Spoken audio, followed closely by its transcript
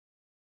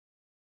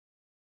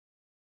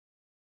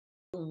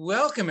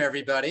welcome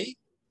everybody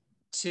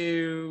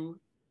to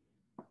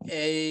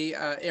a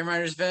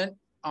AirMiners event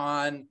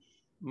on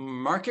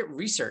market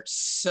research.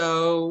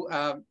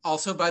 So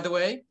also, by the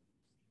way,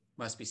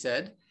 must be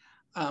said,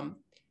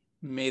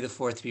 May the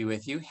 4th be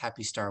with you.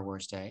 Happy Star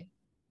Wars Day.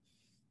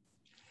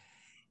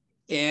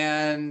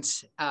 And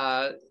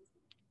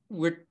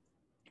we're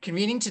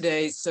convening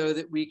today so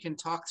that we can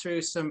talk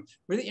through some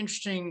really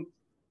interesting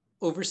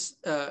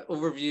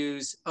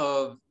overviews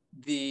of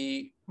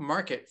the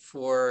market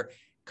for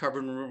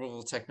carbon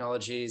removal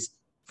technologies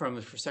from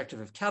the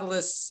perspective of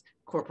catalysts,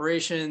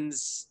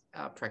 corporations,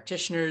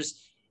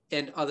 practitioners,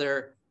 and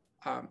other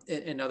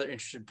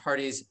interested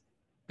parties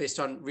based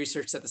on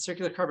research that the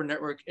Circular Carbon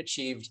Network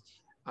achieved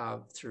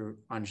through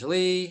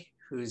Ongeleigh,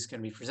 who's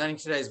going to be presenting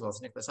today, as well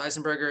as Nicholas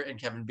Eisenberger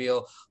and Kevin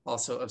Beal,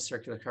 also of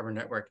Circular Carbon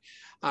Network.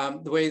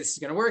 The way this is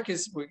going to work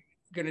is we're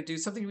going to do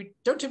something we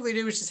don't typically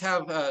do, which is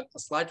have a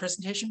slide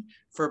presentation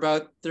for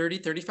about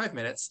 30-35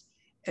 minutes,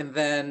 and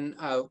then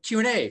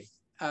Q&A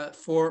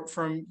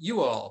from you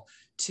all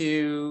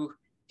to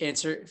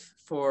answer,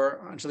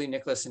 for Ongeleigh,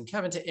 Nicholas, and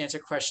Kevin to answer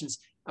questions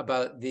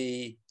about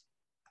the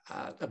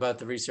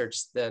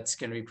research that's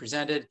going to be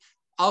presented.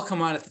 I'll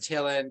come on at the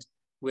tail end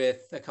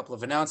with a couple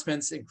of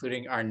announcements,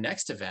 including our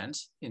next event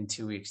in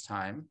 2 weeks'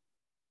 time.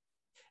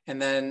 And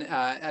then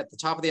at the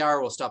top of the hour,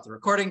 we'll stop the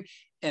recording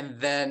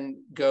and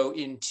then go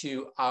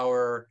into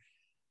our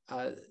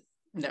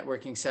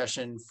networking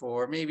session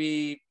for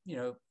maybe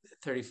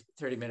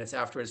 30 minutes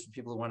afterwards for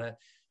people who want to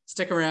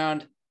stick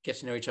around, get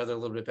to know each other a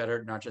little bit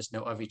better, not just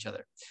know of each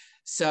other.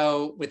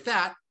 So with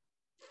that,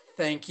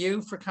 thank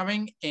you for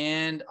coming.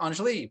 And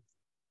Ongeleigh,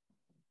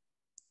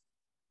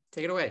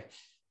 take it away.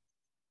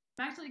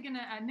 I'm actually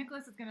gonna,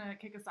 Nicholas is gonna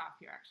kick us off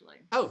here, actually.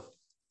 Oh,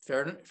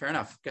 fair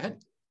enough. Go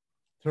ahead.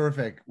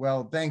 Terrific.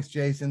 Well, thanks,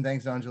 Jason.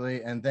 Thanks,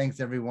 Ongeleigh. And thanks,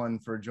 everyone,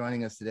 for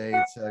joining us today.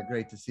 It's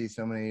great to see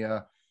so many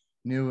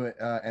new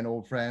and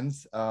old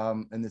friends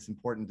in this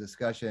important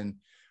discussion.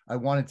 I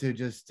wanted to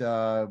just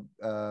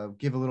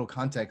give a little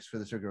context for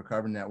the Circular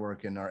Carbon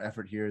Network and our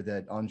effort here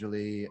that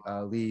Ongeleigh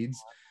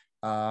leads.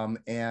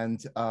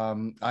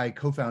 I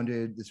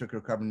co-founded the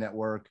Circular Carbon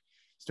Network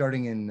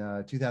starting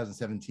in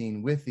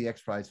 2017 with the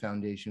X Prize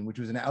Foundation, which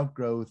was an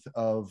outgrowth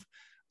of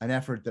an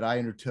effort that I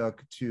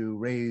undertook to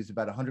raise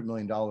about $100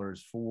 million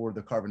for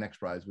the Carbon X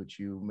Prize, which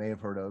you may have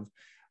heard of,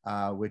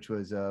 which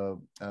was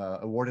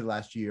awarded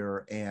last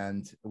year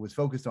and was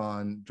focused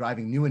on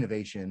driving new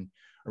innovation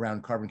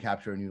around carbon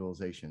capture and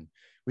utilization.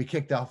 We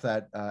kicked off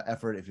that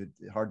effort, if it's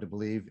hard to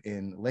believe,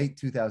 in late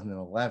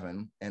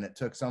 2011, and it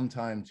took some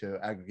time to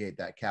aggregate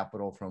that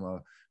capital from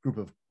a group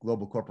of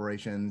global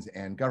corporations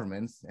and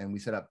governments. And we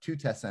set up 2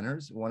 test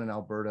centers, one in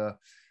Alberta,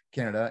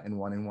 Canada, and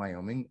one in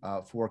Wyoming,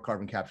 for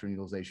carbon capture and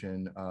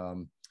utilization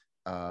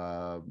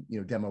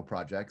demo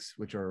projects,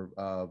 which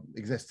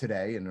exist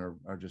today and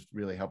are just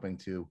really helping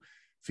to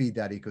feed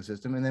that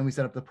ecosystem. And then we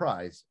set up the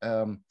prize.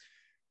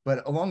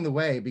 But along the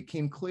way, it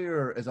became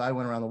clear as I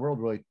went around the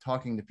world really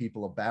talking to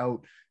people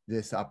about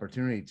this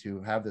opportunity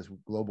to have this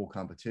global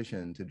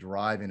competition to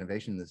drive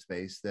innovation in this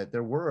space, that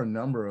there were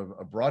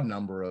a broad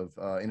number of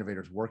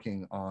innovators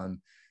working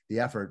on the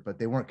effort, but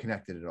they weren't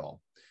connected at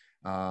all.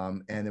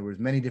 And there was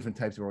many different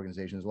types of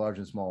organizations, large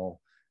and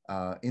small,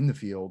 in the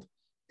field.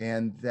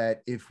 And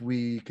that if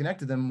we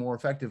connected them more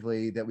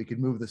effectively, that we could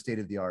move the state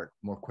of the art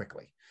more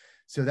quickly.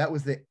 So that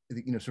was the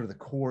sort of the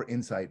core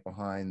insight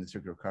behind the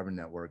Circular Carbon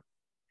Network.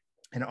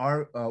 And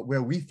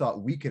where we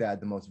thought we could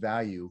add the most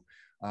value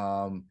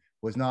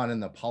was not in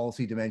the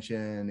policy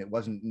dimension. It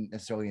wasn't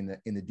necessarily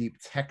in the deep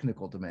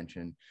technical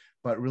dimension,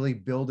 but really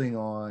building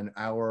on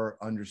our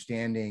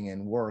understanding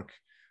and work,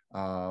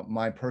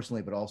 mine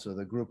personally, but also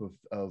the group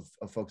of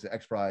folks at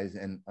X Prize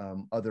and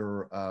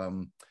other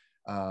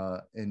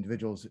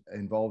individuals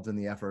involved in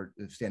the effort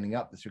of standing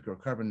up the Circular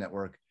Carbon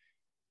Network.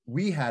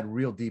 We had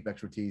real deep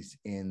expertise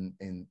in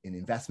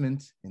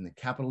investment, in the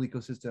capital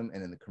ecosystem,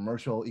 and in the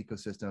commercial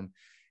ecosystem.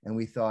 And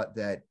we thought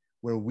that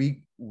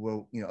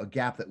a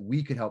gap that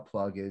we could help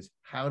plug is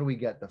how do we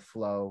get the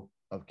flow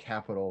of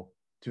capital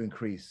to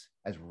increase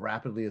as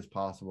rapidly as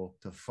possible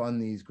to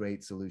fund these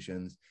great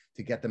solutions,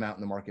 to get them out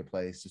in the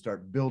marketplace, to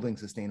start building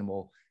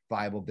sustainable,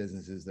 viable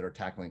businesses that are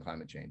tackling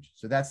climate change.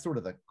 So that's sort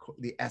of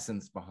the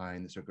essence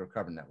behind the Circular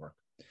Carbon Network.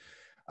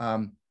 If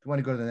you want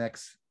to go to the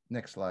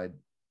next slide.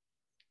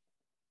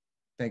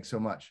 Thanks so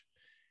much.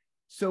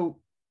 So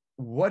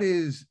what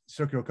is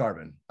circular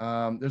carbon?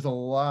 There's a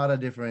lot of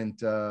different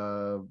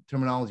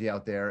terminology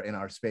out there in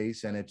our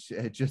space, and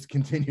it just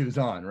continues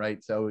on,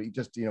 right? So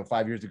just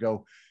 5 years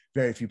ago,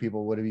 very few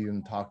people would have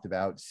even talked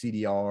about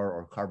CDR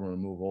or carbon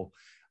removal.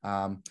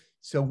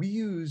 So we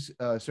use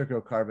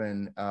circular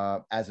carbon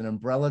as an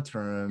umbrella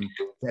term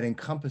that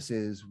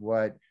encompasses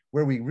where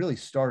we really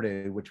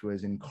started, which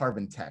was in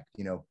carbontech,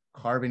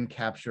 carbon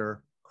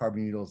capture,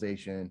 carbon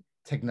utilization,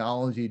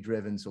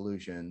 technology-driven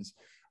solutions.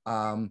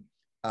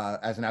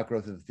 As an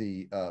outgrowth of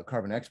the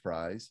Carbon X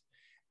Prize.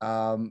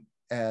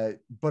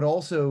 But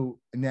also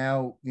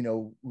now,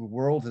 the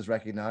world has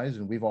recognized,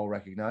 and we've all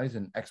recognized,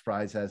 and X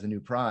Prize has a new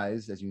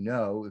prize, as you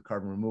know, the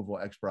Carbon Removal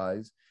X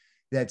Prize,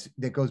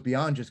 that goes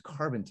beyond just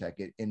carbontech.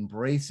 It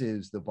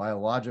embraces the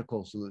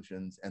biological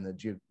solutions and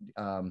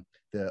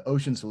the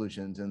ocean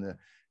solutions and the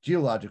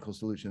geological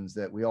solutions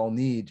that we all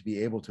need to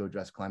be able to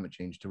address climate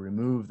change, to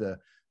remove the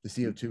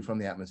CO2 from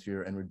the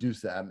atmosphere and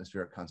reduce the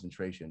atmospheric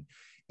concentration.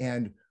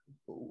 And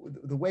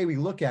the way we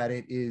look at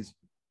it is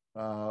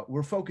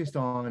we're focused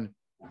on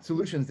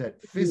solutions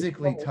that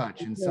physically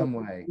touch in some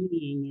way.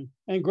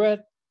 And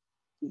Gret,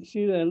 you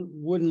see that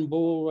wooden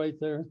bowl right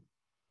there?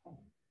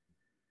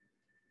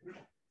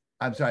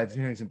 I'm sorry, I'm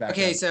hearing some background.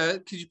 Okay, so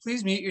could you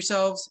please mute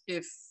yourselves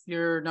if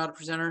you're not a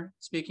presenter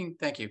speaking?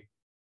 Thank you.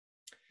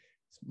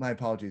 My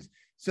apologies.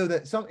 So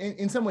that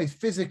in some ways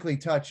physically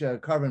touch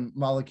carbon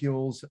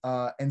molecules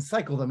and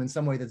cycle them in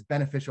some way that's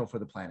beneficial for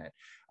the planet.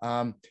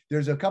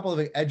 There's a couple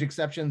of edge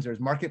exceptions. There's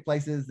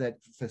marketplaces that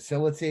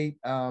facilitate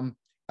that.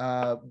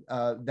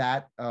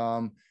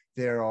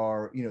 There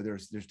are,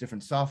 there's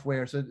different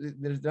software. So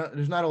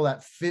there's not all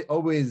that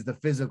always the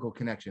physical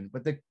connection,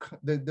 but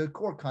the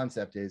core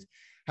concept is,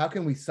 how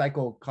can we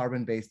cycle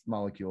carbon-based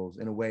molecules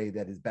in a way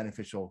that is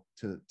beneficial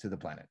to the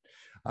planet?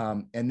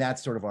 And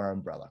that's sort of our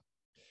umbrella.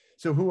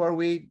 So who are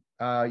we?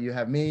 You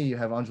have me, you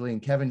have Ongeleigh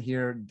and Kevin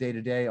here day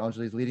to day.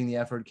 Ongeleigh leading the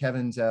effort.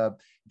 Kevin's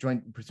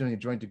pursuing a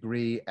joint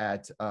degree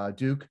at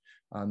Duke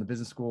on the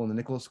business school and the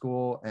Nicholas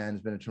School, and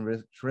has been a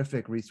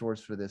terrific resource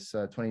for this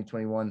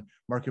 2021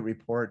 market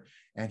report.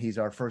 And he's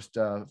our first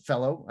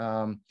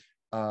fellow,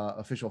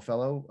 official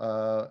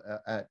fellow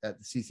at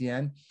the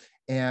CCN.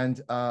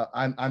 And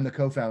I'm the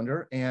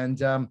co-founder.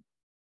 And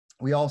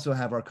we also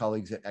have our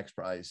colleagues at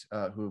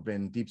XPRIZE who have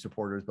been deep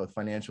supporters, both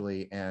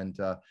financially and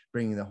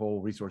bringing the whole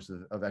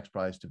resources of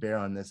XPRIZE to bear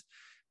on this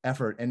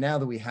effort. And now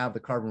that we have the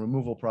Carbon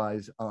Removal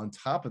Prize on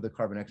top of the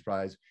Carbon X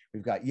Prize,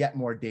 we've got yet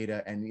more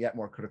data and yet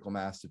more critical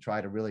mass to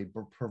try to really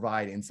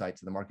provide insight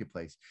to the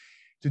marketplace.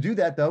 To do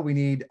that, though, we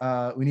need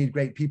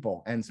great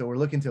people. And so we're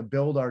looking to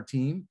build our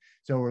team.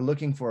 So we're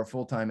looking for a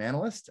full-time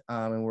analyst,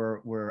 and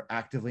we're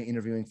actively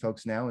interviewing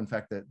folks now. In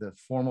fact, the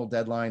formal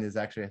deadline is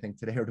actually, I think,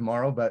 today or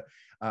tomorrow. But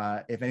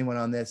if anyone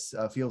on this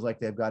feels like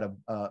they've got a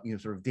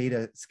sort of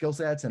data skill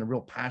sets and a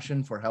real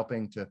passion for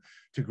helping to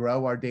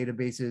grow our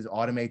databases,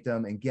 automate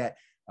them, and get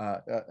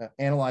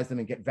analyze them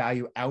and get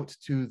value out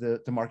to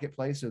the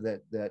marketplace, so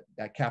that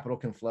capital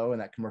can flow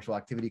and that commercial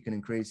activity can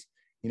increase,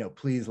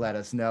 please let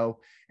us know.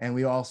 And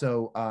we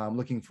also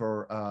looking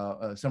for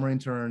a summer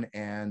intern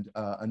and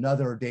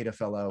another data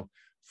fellow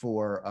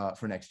for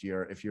next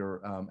year if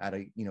you're at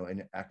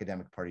an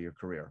academic part of your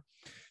career.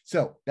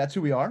 So that's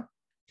who we are.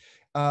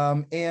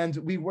 And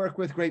we work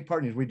with great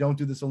partners. We don't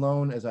do this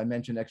alone. As I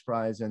mentioned,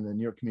 XPRIZE and the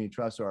New York Community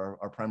Trust are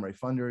our primary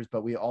funders,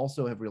 but we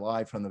also have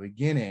relied from the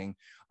beginning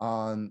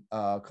on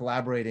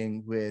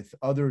collaborating with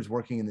others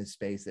working in this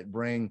space that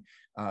bring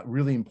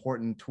really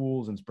important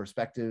tools and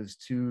perspectives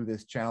to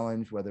this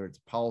challenge, whether it's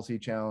a policy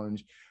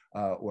challenge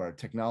or a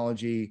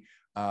technology.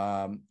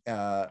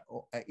 There's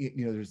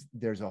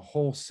a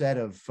whole set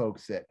of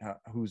folks that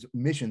whose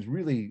missions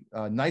really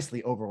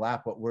nicely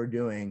overlap what we're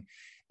doing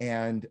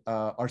and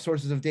our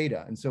sources of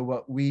data. And so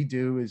what we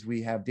do is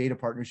we have data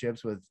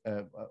partnerships with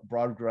a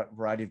broad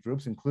variety of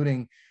groups,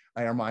 including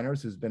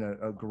AirMiners, who's been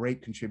a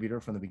great contributor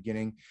from the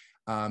beginning.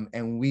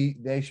 And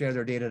they share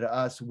their data to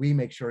us. We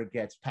make sure it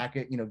gets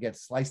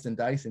gets sliced and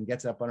diced and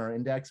gets up on our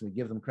index, and we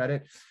give them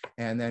credit.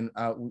 And then,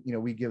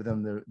 we give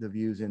them the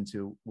views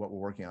into what we're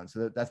working on.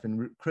 So that's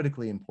been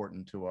critically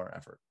important to our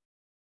effort.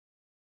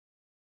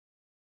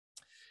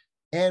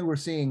 And we're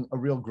seeing a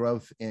real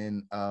growth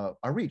in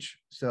our reach.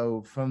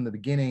 So from the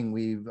beginning,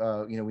 we've,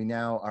 our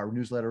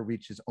newsletter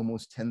reaches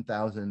almost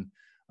 10,000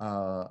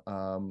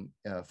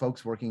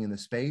 folks working in the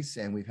space,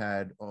 and we've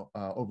had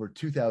over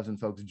 2,000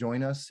 folks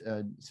join us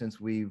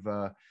since we've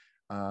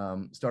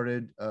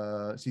started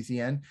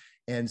CCN.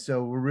 And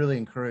so we're really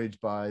encouraged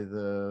by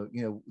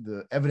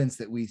the evidence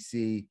that we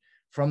see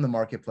from the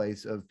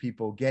marketplace of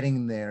people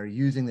getting there,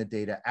 using the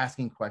data,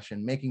 asking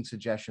questions, making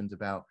suggestions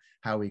about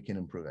how we can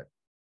improve it.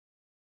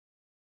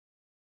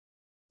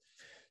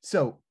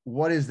 So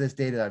what is this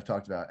data that I've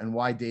talked about, and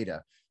why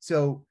data?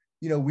 So,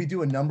 we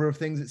do a number of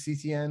things at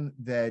CCN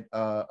that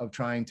of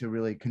trying to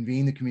really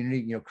convene the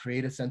community,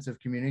 create a sense of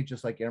community,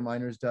 just like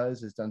AirMiners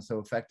has done so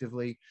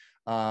effectively.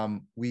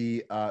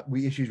 We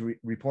issue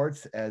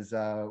reports, as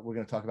we're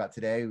going to talk about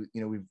today.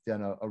 We've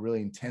done a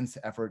really intense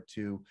effort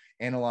to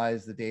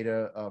analyze the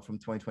data from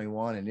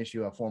 2021 and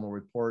issue a formal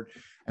report.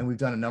 And we've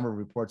done a number of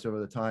reports over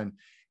the time.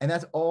 And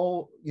that's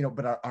all,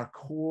 but our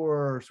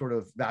core sort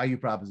of value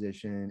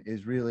proposition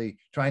is really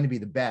trying to be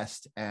the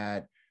best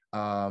at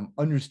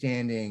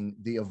understanding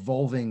the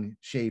evolving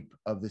shape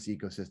of this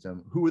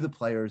ecosystem, who the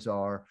players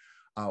are,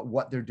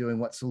 what they're doing,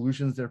 what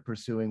solutions they're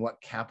pursuing,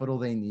 what capital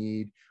they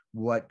need,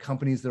 what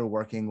companies they're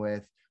working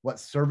with, what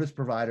service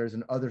providers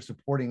and other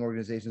supporting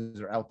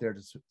organizations are out there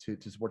to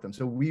support them.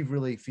 So we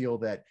really feel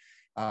that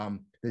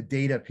the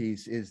data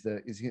piece is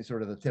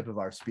sort of the tip of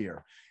our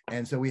spear.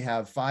 And so we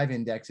have 5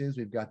 indexes.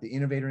 We've got the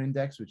Innovator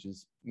Index, which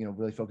is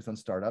really focused on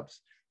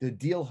startups. the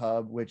Deal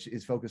Hub, which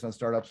is focused on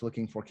startups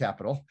looking for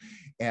capital,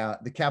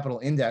 the Capital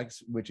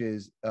Index, which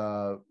is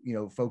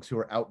folks who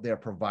are out there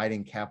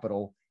providing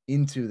capital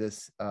into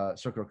this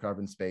circular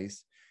carbon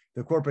space,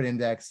 the Corporate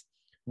Index,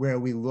 where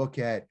we look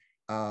at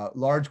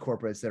large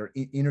corporates that are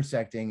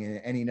intersecting in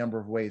any number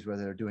of ways,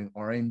 whether they're doing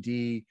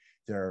R&D,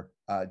 they're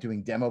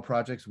doing demo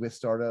projects with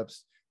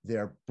startups,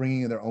 they're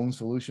bringing their own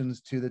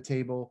solutions to the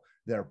table,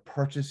 they're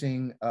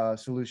purchasing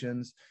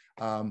solutions,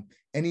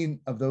 any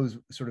of those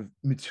sort of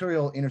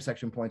material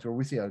intersection points where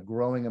we see a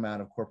growing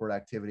amount of corporate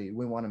activity.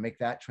 We want to make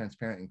that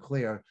transparent and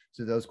clear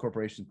so those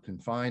corporations can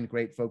find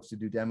great folks to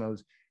do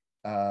demos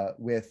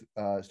with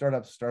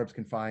startups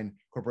can find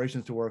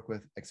corporations to work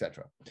with, et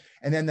cetera.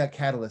 And then that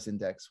Catalyst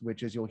Index,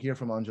 which, as you'll hear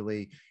from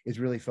Ongeleigh, is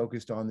really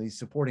focused on these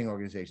supporting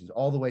organizations,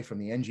 all the way from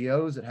the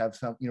NGOs that have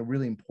some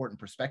really important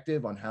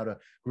perspective on how to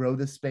grow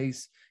this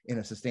space in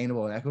a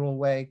sustainable and equitable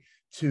way,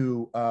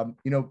 to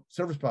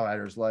service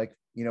providers like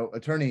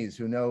attorneys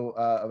who know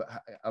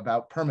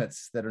about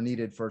permits that are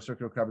needed for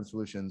circular carbon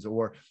solutions,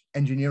 or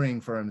engineering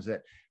firms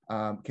that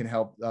can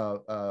help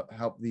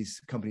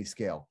these companies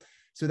scale.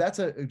 So that's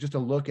just a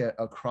look at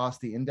across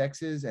the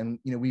indexes. And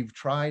we've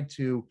tried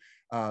to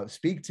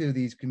speak to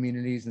these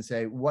communities and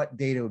say, what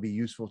data would be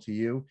useful to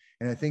you?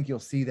 And I think you'll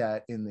see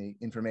that in the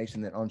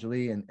information that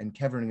Ongeleigh and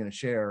Kevin are going to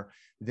share,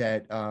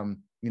 that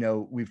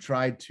we've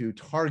tried to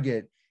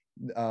target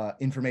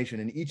information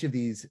in each of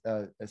these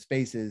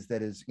spaces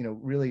that is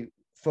really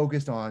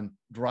focused on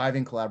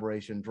driving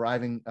collaboration,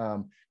 driving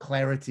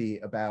clarity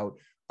about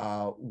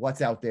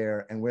what's out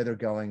there and where they're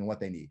going and what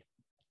they need.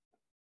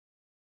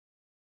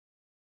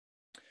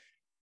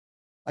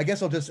 I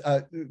guess I'll just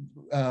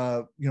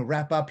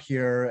wrap up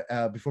here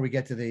before we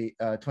get to the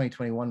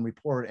 2021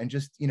 report, and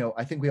just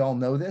I think we all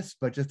know this,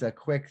 but just a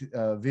quick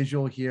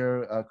visual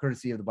here,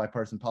 courtesy of the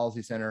Bipartisan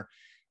Policy Center,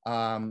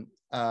 on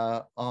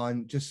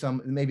just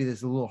some, maybe this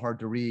is a little hard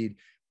to read,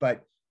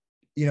 but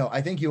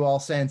I think you all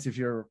sense, if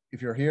you're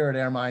here at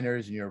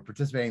AirMiners and you're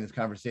participating in this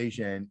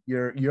conversation,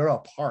 you're a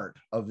part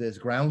of this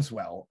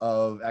groundswell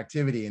of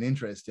activity and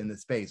interest in the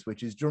space,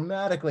 which is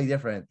dramatically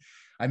different.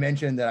 I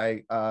mentioned that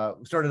I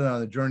started on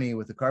the journey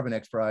with the Carbon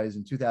X Prize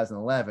in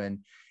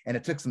 2011, and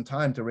it took some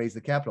time to raise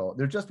the capital.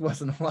 There just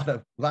wasn't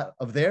a lot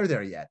of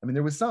there yet. I mean,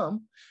 there was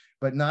some,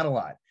 but not a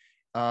lot.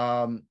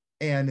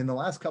 And in the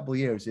last couple of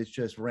years, it's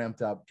just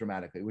ramped up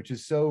dramatically, which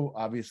is so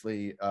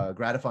obviously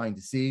gratifying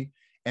to see,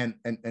 and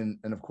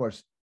of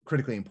course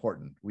critically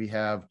important. We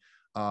have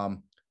last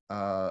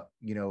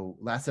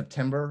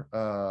September,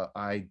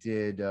 I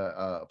did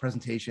a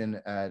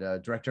presentation at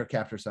a direct air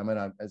capture summit.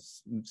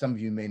 As some of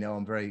you may know,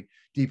 I'm very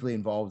deeply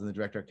involved in the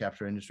direct air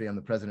capture industry. I'm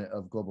the president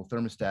of Global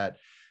Thermostat,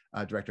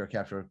 direct air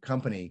capture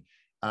company.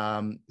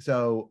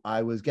 So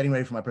I was getting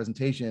ready for my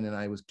presentation, and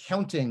I was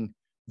counting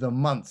the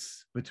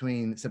months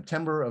between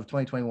September of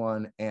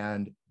 2021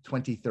 and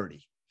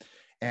 2030.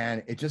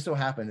 And it just so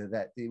happened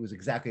that it was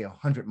exactly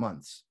 100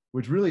 months,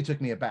 which really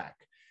took me aback,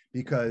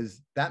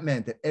 because that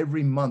meant that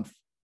every month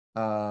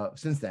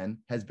since then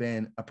has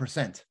been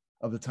 1%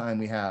 of the time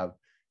we have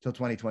till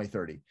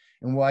 2030.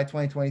 And why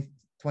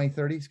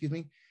 2030, excuse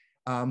me?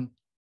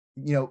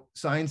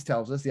 Science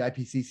tells us, the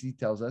IPCC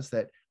tells us,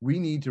 that we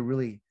need to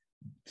really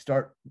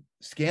start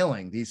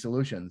scaling these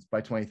solutions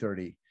by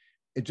 2030.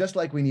 Just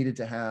like we needed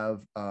to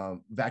have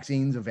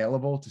vaccines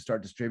available to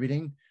start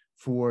distributing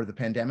for the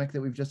pandemic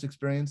that we've just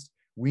experienced,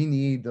 we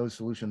need those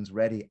solutions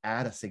ready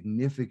at a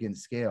significant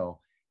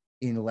scale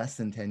in less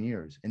than 10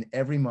 years. And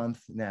every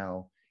month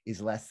now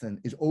is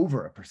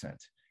over 1%.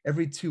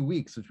 Every 2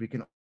 weeks, which we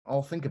can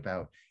all think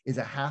about, is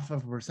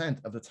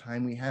 0.5% of the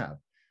time we have.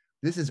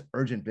 This is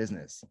urgent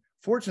business.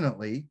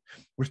 Fortunately,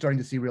 we're starting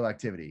to see real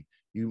activity.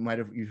 You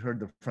heard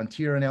the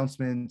Frontier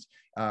announcement.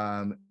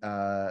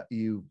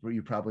 You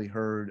probably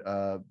heard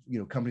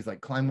companies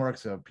like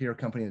Climeworks, a peer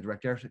company in the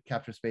direct air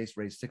capture space,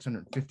 raised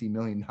 $650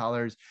 million.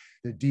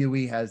 The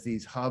DOE has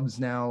these hubs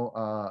now,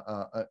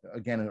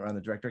 again, around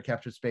the direct air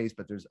capture space,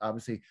 but there's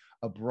obviously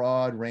a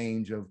broad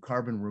range of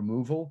carbon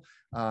removal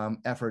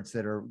efforts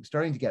that are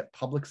starting to get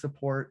public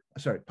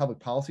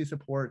policy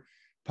support,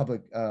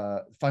 public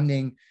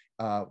funding,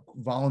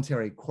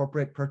 voluntary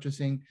corporate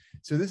purchasing.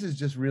 So this is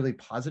just really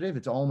positive.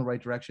 It's all in the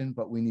right direction,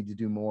 but we need to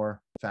do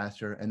more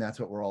faster. And that's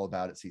what we're all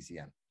about at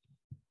CCN.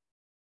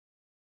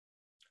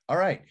 All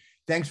right.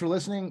 Thanks for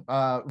listening.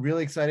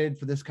 Really excited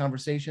for this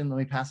conversation. Let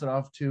me pass it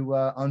off to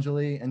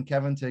Ongeleigh and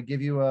Kevin to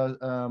give you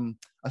a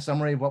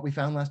summary of what we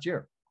found last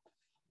year.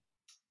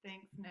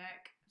 Thanks, Nick.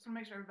 Just want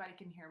to make sure everybody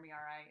can hear me all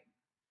right.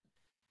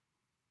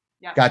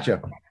 Yeah.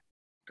 Gotcha.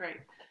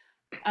 Great.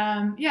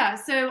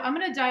 So I'm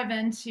going to dive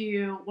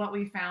into what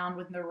we found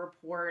with the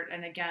report.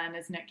 And again,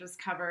 as Nick just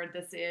covered,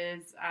 this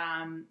is,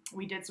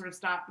 we did sort of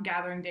stop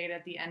gathering data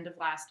at the end of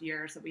last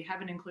year. So we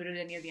haven't included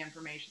any of the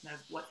information of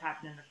what's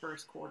happened in the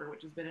first quarter,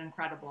 which has been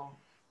incredible.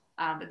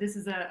 But this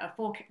is a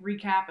full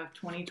recap of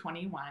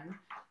 2021.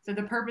 So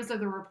the purpose of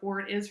the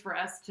report is for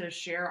us to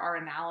share our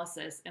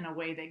analysis in a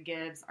way that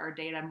gives our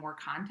data more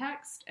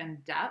context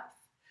and depth.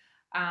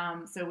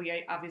 So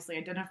we obviously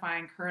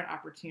identifying current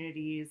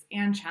opportunities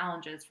and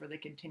challenges for the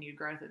continued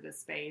growth of this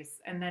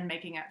space, and then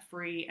making it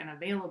free and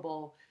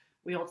available.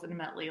 We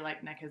ultimately,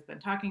 like Nick has been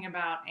talking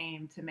about,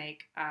 aim to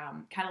make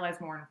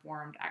catalyze more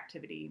informed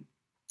activity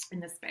in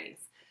this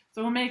space.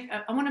 So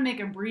I want to make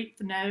a brief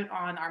note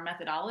on our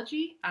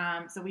methodology.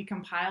 So we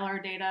compile our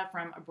data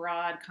from a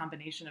broad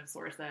combination of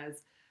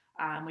sources.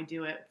 We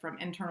do it from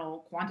internal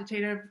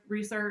quantitative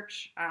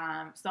research,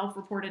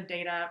 self-reported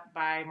data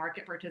by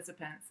market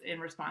participants in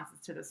responses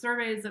to the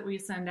surveys that we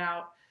send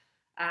out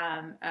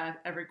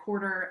every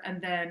quarter,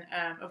 and then,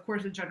 of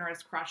course, a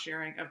generous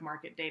cross-sharing of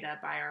market data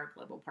by our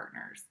global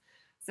partners.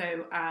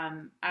 So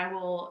I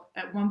will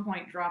at one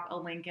point drop a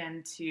link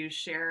in to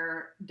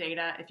share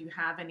data if you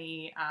have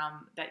any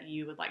that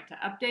you would like to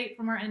update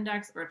from our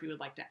index, or if you would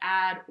like to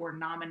add or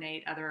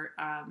nominate other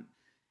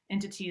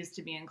entities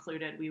to be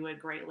included. We would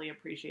greatly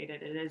appreciate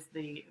it. It is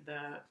the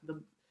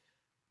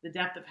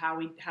depth of how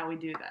we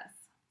do this.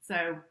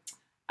 So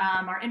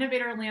our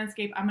innovator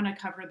landscape, I'm going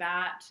to cover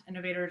that,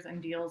 innovators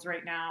and deals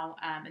right now,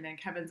 and then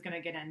Kevin's going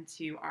to get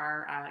into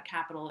our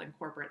capital and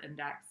corporate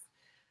index.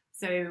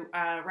 So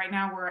right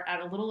now we're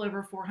at a little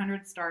over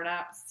 400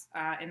 startups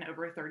in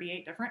over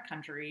 38 different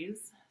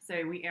countries.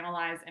 So we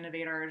analyze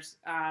innovators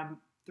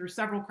through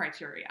several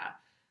criteria.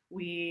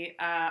 We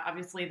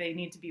obviously, they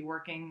need to be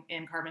working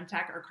in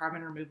carbontech or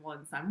carbon removal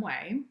in some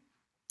way.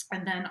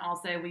 And then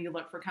also we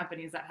look for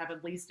companies that have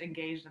at least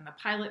engaged in the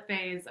pilot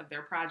phase of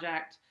their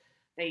project.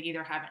 They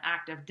either have an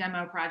active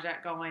demo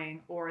project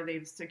going, or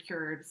they've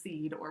secured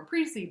seed or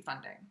pre-seed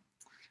funding.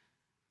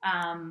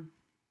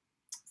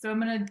 So I'm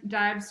going to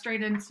dive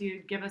straight into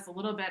give us a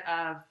little bit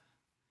of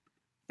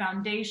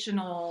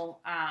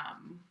foundational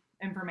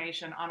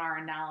information on our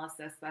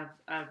analysis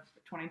of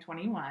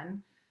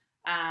 2021.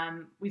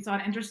 We saw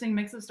an interesting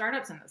mix of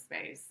startups in this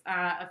space,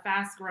 a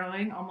fast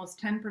growing,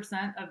 almost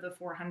 10% of the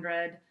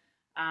 400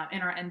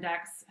 in our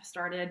index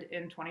started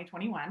in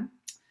 2021.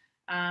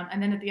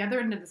 And then at the other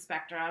end of the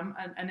spectrum,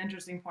 an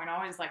interesting point I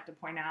always like to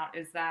point out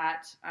is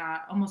that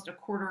almost a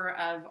quarter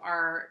of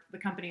the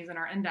companies in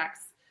our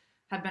index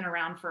have been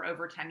around for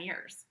over 10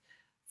 years.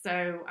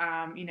 So,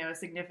 you know,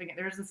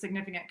 there's a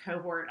significant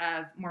cohort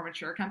of more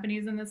mature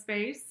companies in this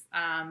space.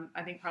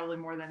 I think probably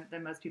more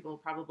than most people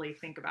probably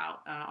think about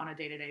on a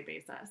day-to-day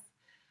basis.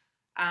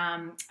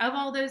 Of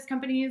all those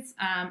companies,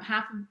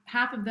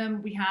 half of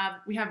them we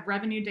have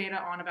revenue data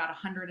on about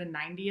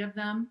 190 of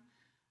them,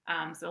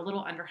 so a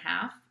little under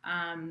half.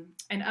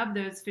 And of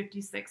those,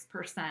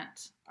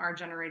 56% are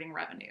generating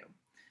revenue.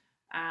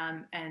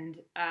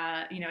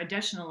 You know,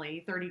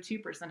 additionally,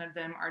 32% of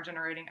them are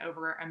generating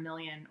over $1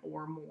 million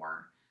or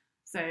more.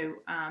 So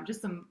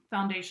just some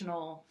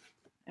foundational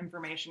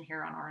information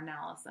here on our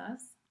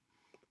analysis.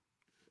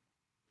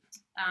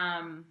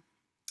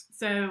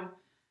 So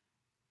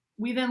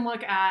we then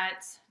look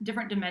at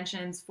different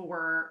dimensions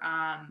for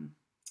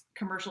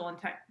commercial and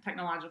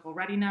technological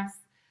readiness.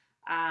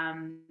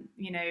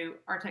 You know,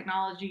 the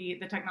technology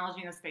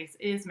in the space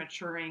is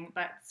maturing,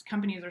 but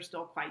companies are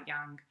still quite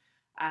young.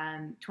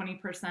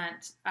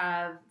 20%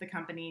 of the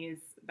companies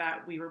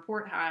that we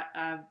report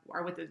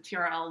are with a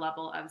TRL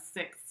level of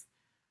 6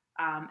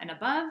 and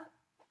above.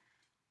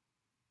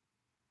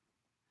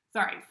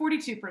 Sorry,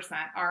 42%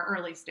 are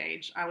early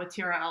stage with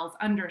TRLs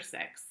under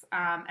 6,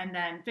 and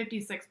then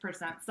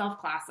 56%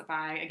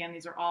 self-classify. Again,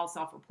 these are all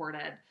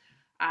self-reported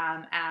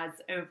as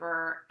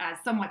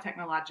somewhat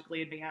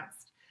technologically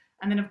advanced.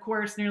 And then, of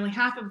course, nearly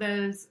half of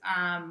those,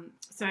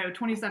 so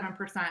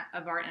 27%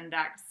 of our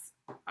index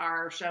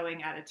are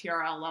showing at a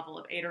TRL level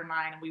of 8 or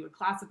 9, and we would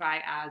classify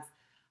as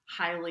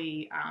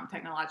highly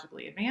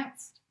technologically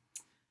advanced.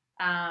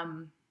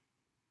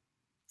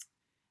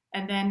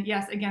 And then,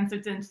 yes, again, so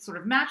to sort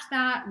of match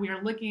that, we are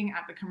looking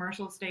at the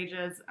commercial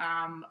stages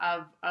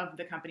of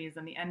the companies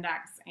in the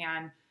index,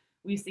 and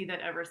we see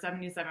that over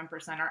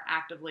 77% are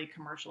actively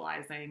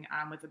commercializing,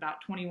 with about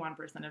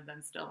 21% of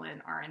them still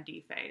in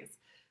R&D phase.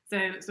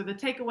 So the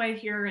takeaway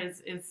here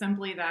is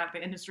simply that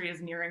the industry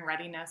is nearing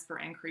readiness for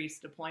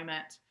increased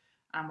deployment.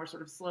 We're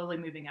sort of slowly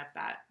moving up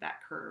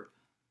that curve.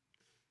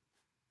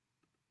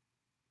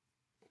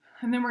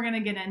 And then we're going to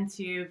get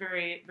into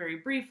very, very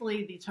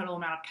briefly the total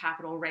amount of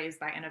capital raised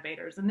by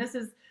innovators. And this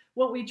is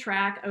what we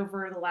track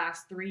over the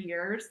last 3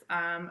 years.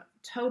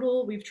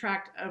 Total, we've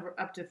tracked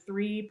up to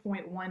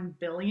 $3.1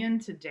 billion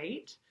to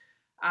date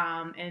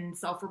in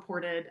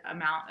self-reported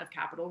amount of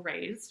capital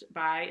raised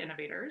by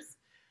innovators.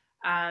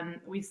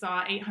 We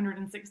saw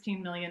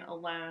 $816 million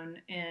alone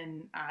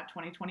in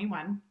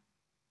 2021.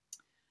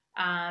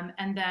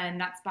 And then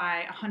that's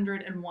by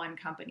 101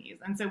 companies.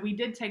 And so we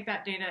did take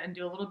that data and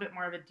do a little bit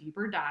more of a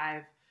deeper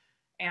dive.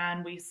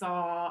 And we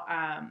saw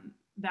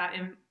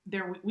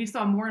we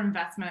saw more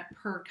investment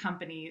per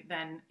company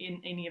than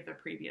in any of the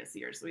previous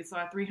years. So we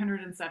saw a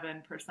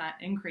 307%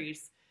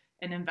 increase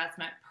in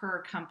investment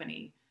per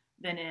company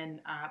than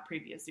in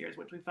previous years,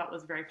 which we felt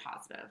was very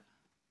positive.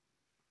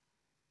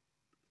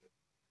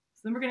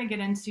 So then we're going to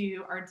get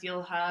into our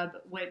deal hub,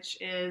 which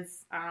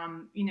is,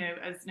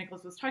 as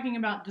Nicholas was talking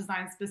about,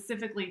 designed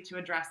specifically to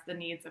address the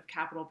needs of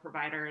capital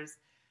providers.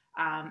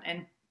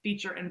 and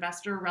feature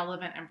investor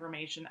relevant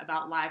information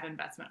about live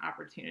investment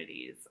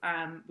opportunities.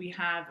 We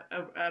have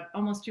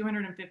almost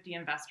 250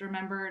 investor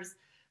members,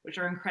 which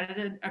are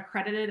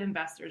accredited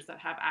investors that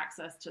have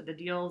access to the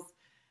deals.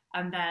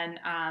 And then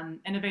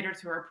innovators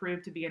who are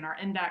approved to be in our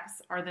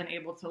index are then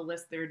able to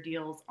list their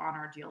deals on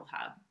our deal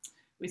hub.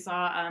 We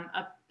saw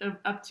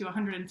up to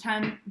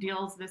 110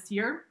 deals this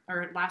year,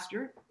 or last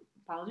year,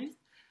 apologies.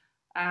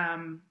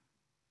 And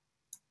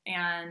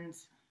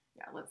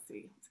yeah, let's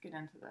get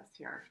into this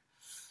here.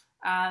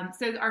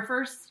 So our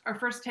first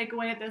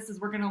takeaway at this is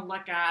we're going to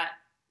look at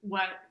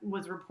what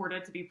was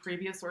reported to be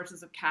previous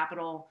sources of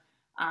capital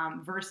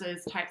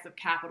versus types of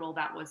capital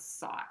that was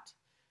sought.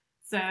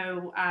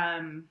 So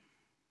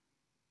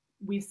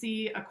we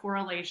see a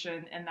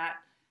correlation in that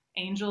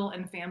angel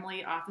and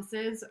family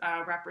offices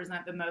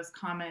represent the most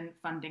common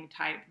funding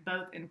type,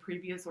 both in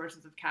previous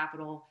sources of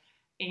capital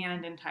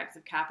and in types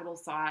of capital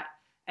sought.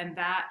 And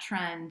that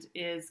trend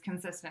is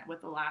consistent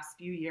with the last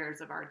few years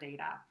of our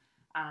data.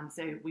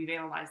 So we've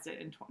analyzed it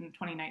in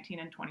 2019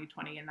 and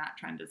 2020, and that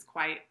trend is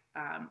quite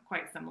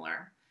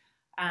similar.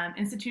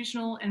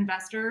 Institutional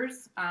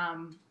investors,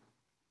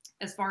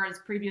 as far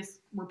as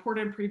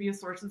reported previous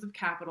sources of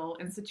capital,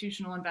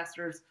 institutional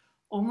investors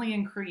only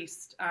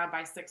increased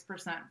by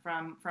 6%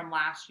 from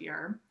last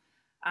year.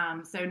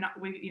 So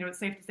it's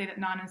safe to say that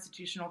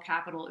non-institutional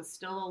capital is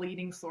still a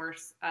leading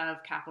source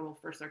of capital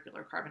for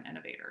circular carbon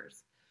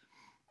innovators.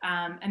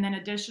 And then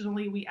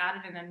additionally, we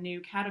added in a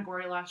new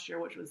category last year,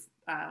 which was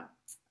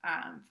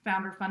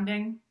founder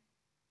funding.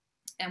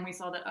 And we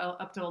saw that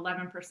up to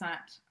 11%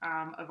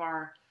 of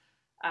our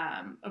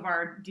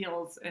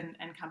deals and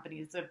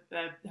companies that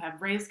have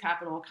raised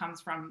capital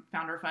comes from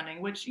founder funding,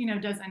 which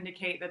does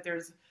indicate that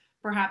there's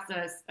perhaps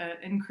an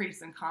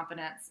increase in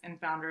confidence in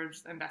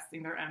founders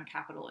investing their own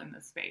capital in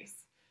this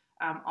space.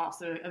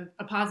 Also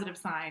a positive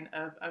sign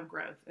of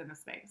growth in the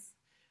space.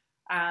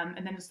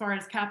 And then as far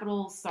as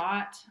capital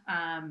sought,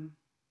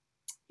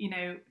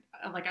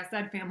 like I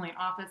said, family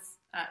office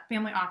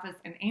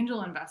and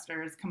angel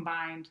investors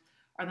combined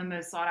are the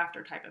most sought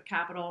after type of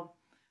capital,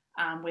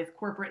 with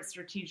corporate,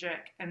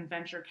 strategic, and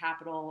venture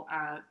capital,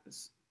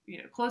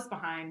 close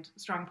behind.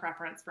 Strong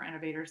preference for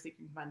innovators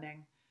seeking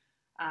funding.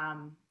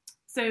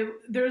 So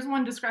there's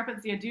one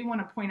discrepancy I do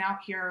want to point out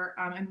here,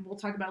 and we'll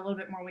talk about a little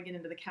bit more when we get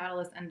into the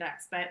Catalyst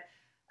Index, but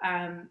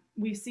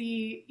we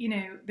see,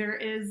 there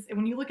is,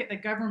 when you look at the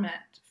government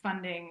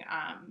funding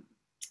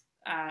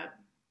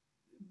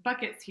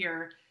buckets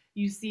here,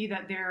 you see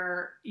that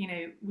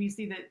we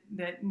see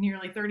that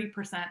nearly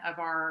 30% of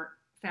our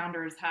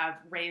founders have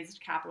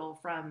raised capital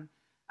from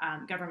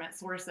government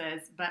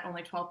sources, but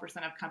only 12%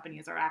 of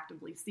companies are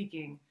actively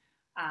seeking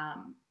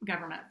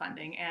government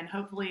funding. And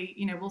hopefully,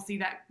 we'll see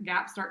that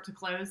gap start to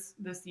close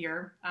this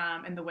year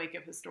in the wake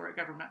of historic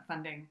government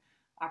funding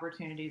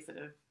opportunities that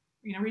have,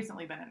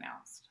 recently been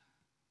announced.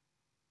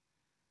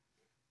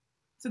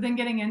 So then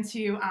getting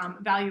into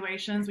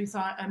valuations, we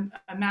saw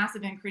a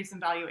massive increase in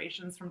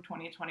valuations from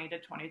 2020 to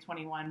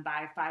 2021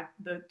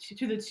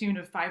 to the tune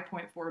of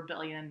 $5.4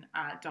 billion.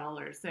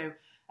 So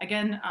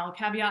again, I'll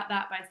caveat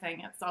that by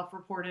saying it's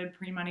self-reported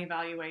pre-money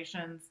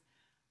valuations,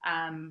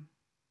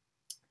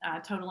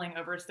 totaling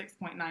over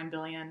 $6.9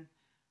 billion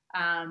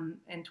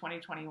in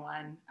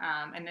 2021.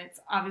 And it's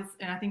obvious,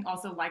 and I think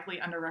also likely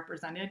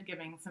underrepresented,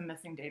 giving some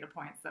missing data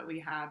points that we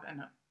have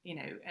in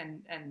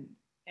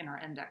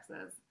our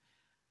indexes.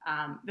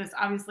 This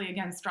obviously,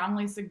 again,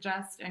 strongly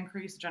suggests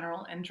increased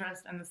general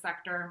interest in the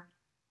sector.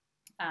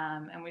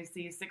 And we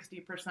see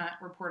 60%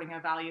 reporting a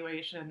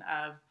valuation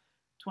of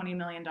 $20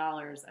 million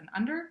and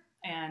under,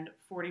 and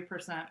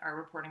 40% are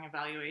reporting a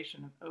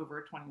valuation of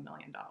over $20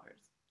 million.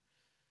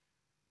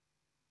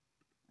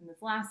 In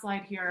this last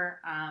slide here,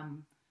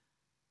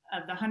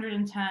 of the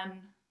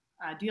 110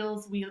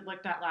 deals we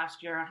looked at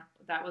last year,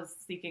 that was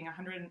seeking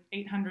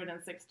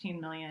 $816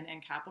 million in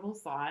capital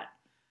sought.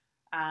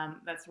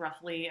 That's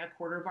roughly a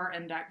quarter of our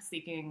index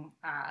seeking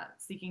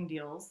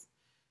deals.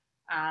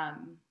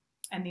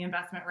 And the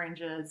investment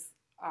ranges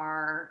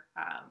are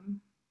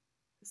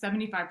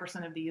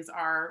 75% of these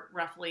are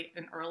roughly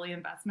in early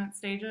investment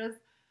stages,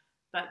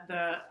 but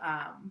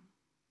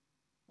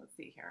let's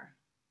see here.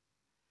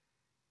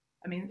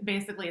 I mean,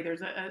 basically,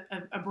 there's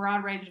a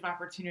broad range of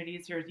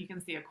opportunities here. As you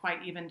can see, a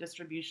quite even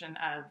distribution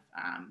of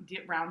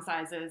round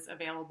sizes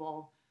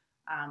available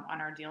on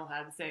our deal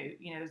hub. So,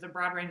 there's a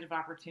broad range of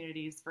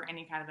opportunities for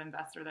any kind of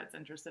investor that's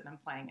interested in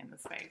playing in the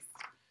space.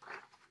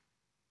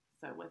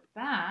 So with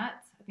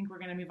that, I think we're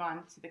going to move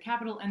on to the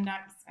capital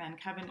index, and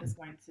Kevin is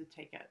going to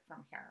take it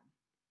from here.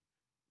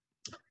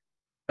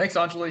 Thanks,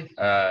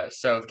 Ongeleigh.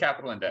 So the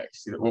capital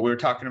index, what we were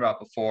talking about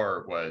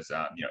before was,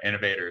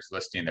 innovators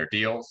listing their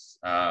deals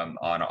on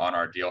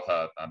our deal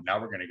hub. Now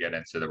we're going to get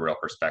into the real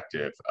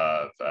perspective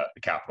of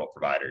the capital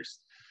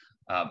providers.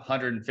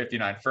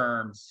 159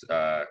 firms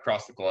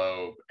across the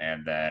globe,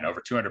 and then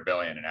over 200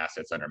 billion in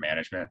assets under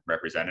management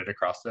represented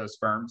across those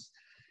firms.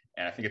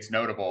 And I think it's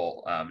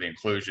notable the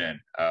inclusion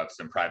of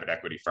some private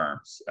equity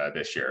firms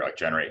this year, like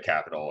Generate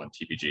Capital and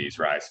TPG's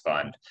Rise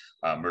Fund,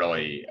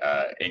 really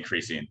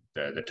increasing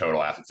the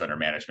total assets under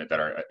management that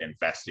are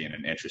investing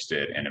and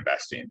interested in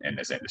investing in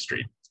this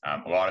industry.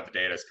 A lot of the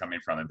data is coming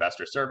from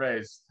investor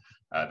surveys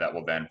that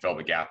will then fill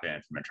the gap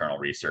in from internal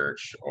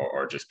research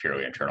or just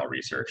purely internal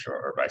research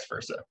or vice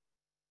versa.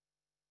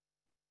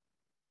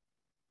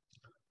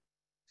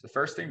 The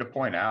first thing to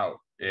point out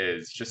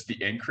is just the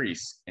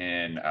increase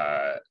in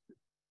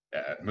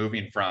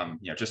moving from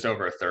just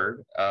over a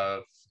third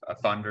of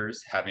funders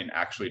having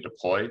actually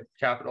deployed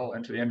capital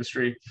into the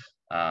industry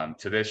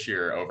to this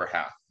year over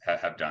half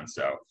have done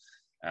so.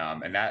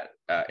 And that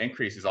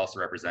increase is also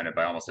represented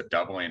by almost a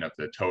doubling of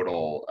the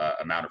total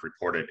amount of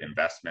reported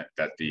investment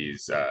that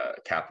these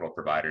capital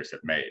providers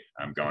have made.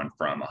 I'm going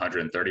from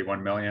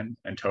 131 million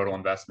in total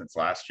investments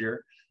last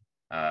year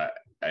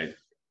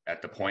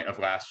at the point of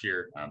last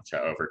year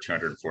to over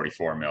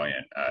 244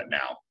 million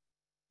now.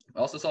 I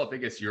also saw the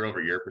biggest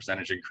year-over-year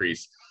percentage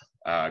increase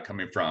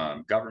coming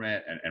from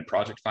government and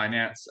project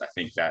finance. I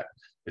think that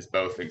is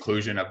both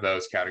inclusion of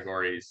those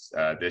categories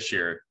this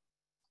year,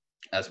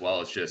 as well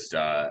as just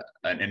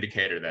an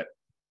indicator that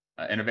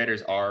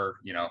innovators are,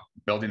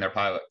 building their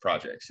pilot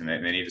projects, and they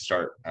need to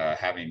start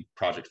having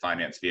project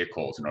finance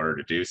vehicles in order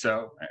to do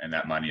so. And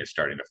that money is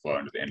starting to flow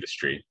into the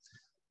industry.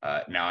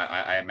 Now,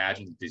 I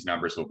imagine that these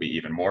numbers will be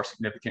even more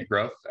significant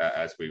growth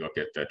as we look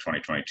at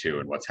 2022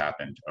 and what's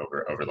happened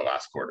over the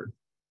last quarter.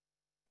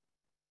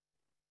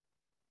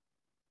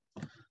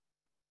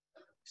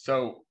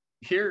 So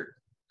here,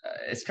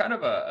 it's kind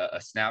of a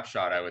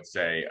snapshot, I would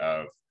say,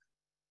 of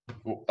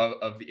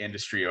the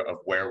industry of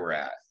where we're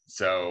at.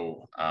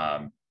 So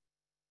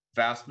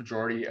vast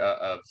majority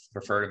of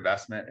preferred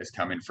investment is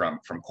coming from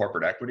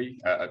corporate equity,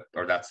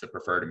 or that's the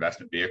preferred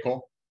investment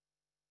vehicle.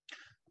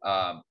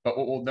 But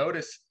what we'll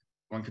notice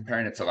when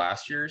comparing it to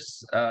last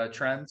year's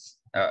trends,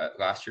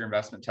 last year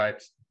investment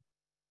types,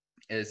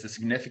 is a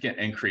significant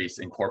increase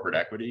in corporate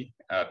equity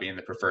being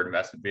the preferred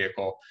investment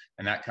vehicle,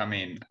 and that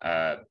coming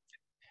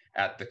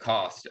at the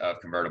cost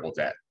of convertible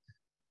debt.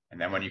 And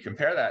then when you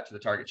compare that to the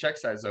target check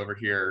size over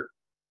here,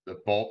 the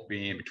bulk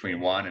being between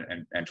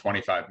 1 and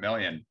 25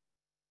 million,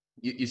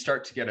 you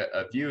start to get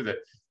a view that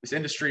this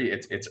industry,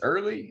 it's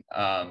early,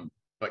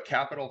 but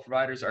capital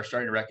providers are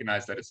starting to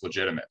recognize that it's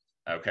legitimate.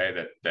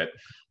 Okay, that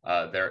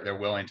they're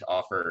willing to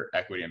offer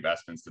equity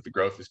investments, that the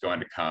growth is going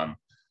to come,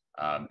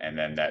 and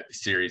then that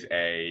Series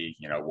A,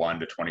 1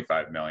 to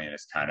 25 million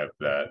is kind of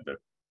the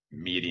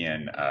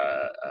median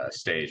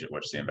stage at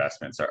which the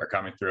investments are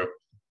coming through.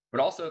 But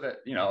also that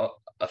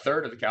a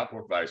third of the capital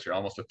providers here,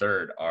 almost a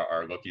third,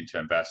 are looking to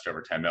invest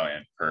over 10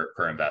 million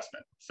per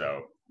investment.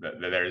 So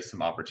there is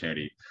some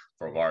opportunity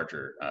for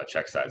larger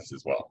check sizes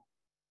as well.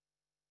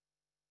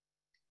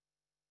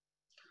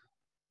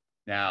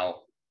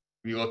 Now,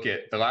 we look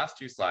at the last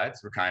two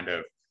slides, we're kind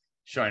of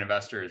showing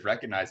investors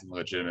recognizing the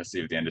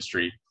legitimacy of the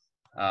industry.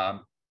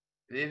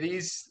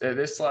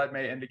 This slide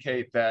may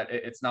indicate that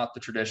it's not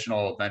the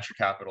traditional venture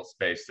capital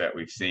space that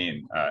we've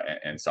seen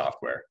in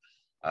software.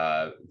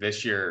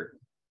 This year,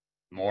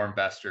 more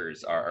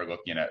investors are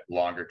looking at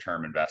longer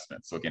term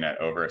investments, looking at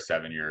over a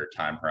 7-year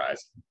time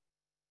horizon.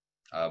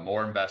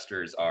 More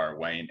investors are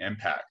weighing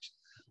impact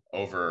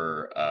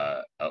over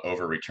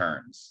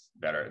returns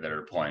that are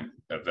deploying,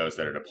 of those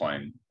that are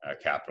deploying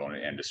capital in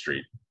the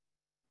industry.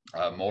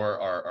 More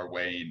are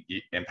weighing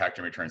impact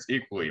and returns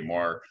equally.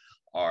 More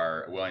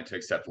are willing to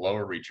accept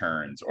lower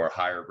returns or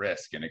higher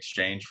risk in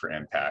exchange for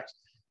impact,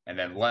 and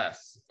then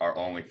less are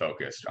only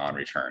focused on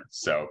returns.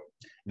 So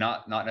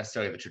not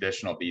necessarily the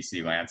traditional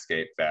VC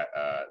landscape that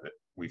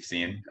we've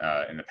seen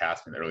in the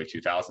past, in the early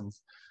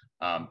 2000s.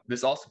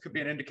 This also could be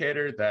an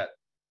indicator that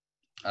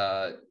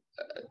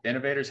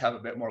innovators have a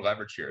bit more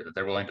leverage here, that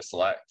they're willing to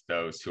select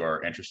those who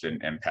are interested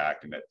in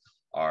impact and that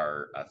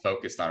are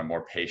focused on a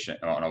more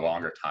patient, on a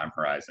longer time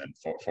horizon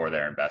for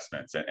their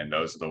investments. And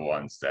those are the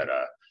ones that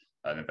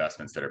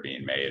investments that are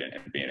being made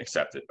and being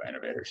accepted by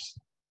innovators.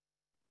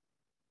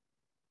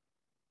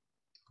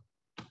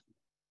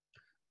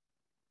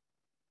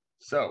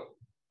 So,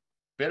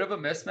 bit of a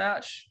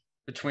mismatch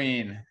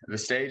between the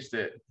stage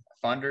that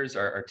funders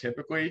are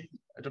typically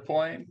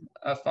deploying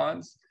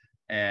funds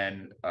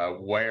and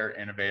where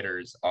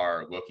innovators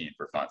are looking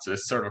for funds. So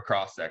this is sort of a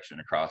cross-section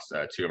across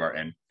two of our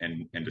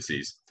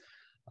indices.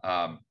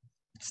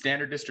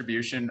 Standard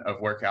distribution of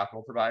where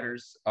capital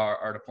providers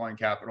are deploying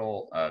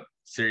capital,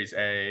 Series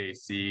A,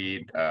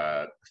 seed,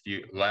 a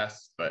few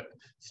less, but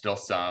still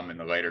some in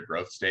the later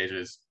growth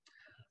stages.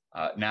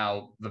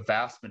 Now, the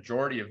vast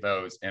majority of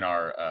those in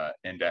our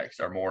index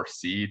are more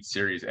seed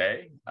Series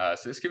A.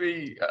 So this could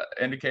be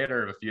an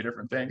indicator of a few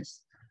different things.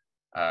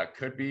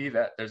 Could be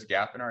that there's a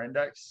gap in our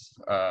index,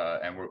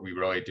 and we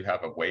really do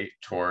have a weight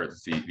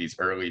towards these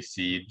early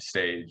seed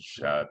stage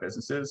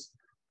businesses.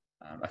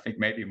 I think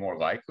maybe more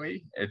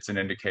likely, it's an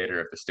indicator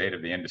of the state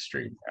of the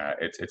industry.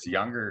 It's a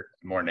younger,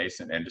 more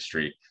nascent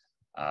industry.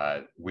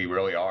 We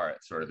really are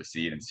at sort of the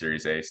seed and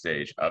Series A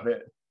stage of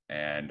it.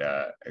 and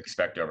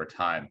expect over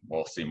time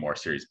we'll see more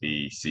Series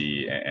B,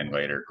 C, and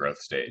later growth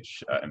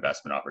stage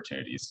investment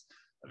opportunities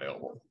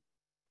available.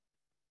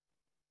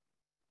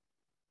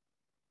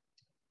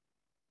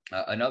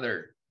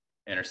 Another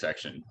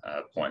intersection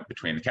point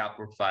between the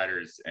capital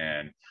providers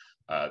and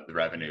the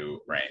revenue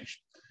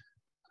range.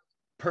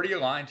 Pretty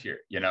aligned here.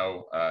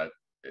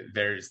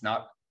 There's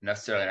not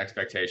necessarily an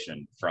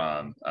expectation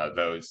from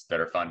those that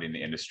are funding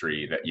the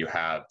industry that you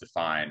have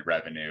defined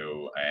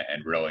revenue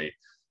and really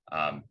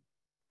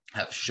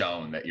have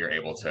shown that you're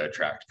able to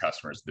attract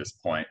customers at this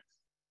point.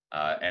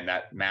 And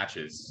that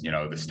matches,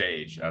 the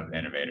stage of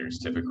innovators,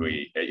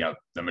 typically,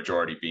 the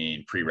majority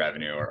being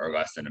pre-revenue or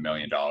less than $1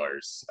 million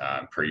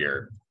per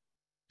year.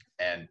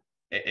 And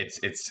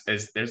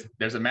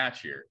there's a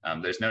match here.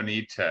 There's no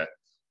need to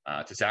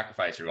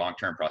sacrifice your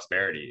long-term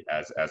prosperity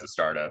as a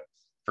startup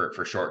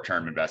for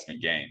short-term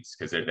investment gains,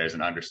 because there's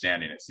an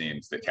understanding, it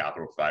seems, that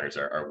capital providers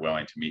are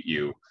willing to meet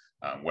you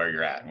where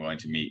you're at and willing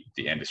to meet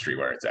the industry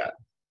where it's at.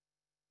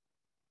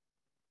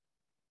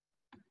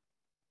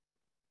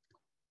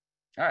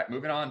 All right,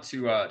 moving on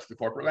to the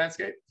corporate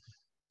landscape.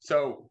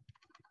 So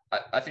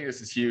I think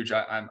this is huge.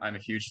 I'm a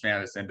huge fan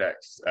of this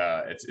index.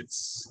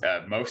 It's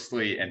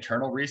mostly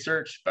internal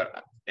research,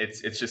 but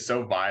it's just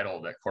so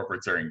vital that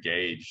corporates are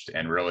engaged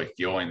and really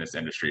fueling this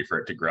industry for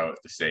it to grow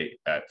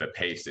at the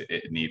pace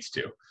it needs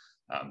to.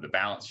 The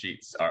balance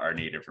sheets are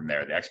needed from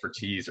there. The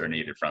expertise are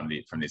needed from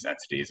these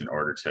entities in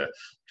order to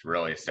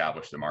really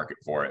establish the market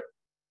for it.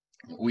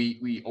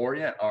 We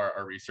orient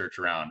our research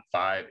around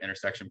 5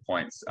 intersection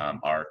points.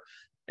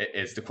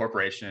 Is the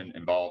corporation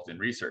involved in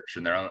research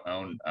and their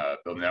own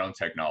building their own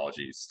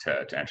technologies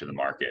to enter the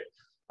market,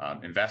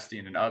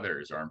 investing in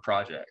others or in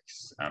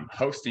projects,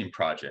 hosting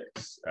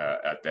projects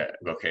at the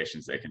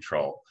locations they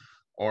control,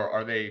 or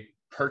are they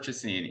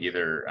purchasing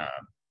either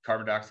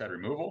carbon dioxide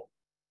removal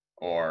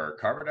or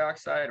carbon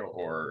dioxide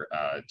or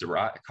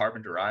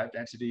carbon derived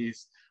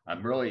entities?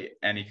 Really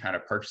any kind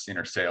of purchasing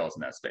or sales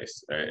in that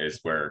space is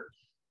where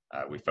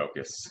we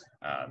focus.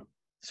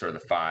 Sort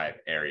of the 5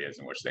 areas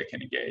in which they can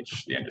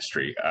engage the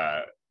industry.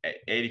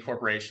 80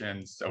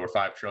 corporations, over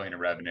 5 trillion in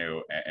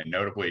revenue, and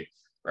notably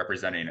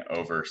representing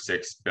over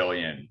 6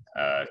 billion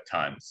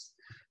tons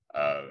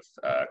of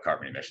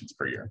carbon emissions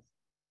per year.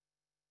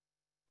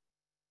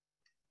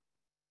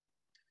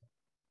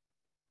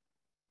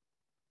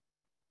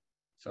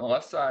 So on the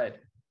left side,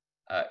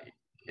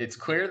 it's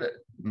clear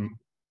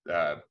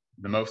that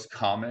the most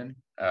common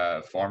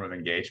form of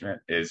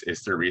engagement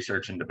is through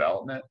research and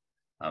development,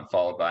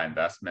 followed by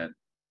investment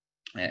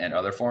and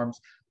other forms.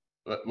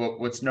 But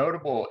what's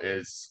notable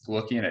is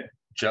looking at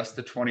just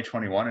the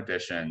 2021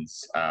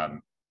 editions,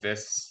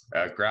 this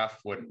graph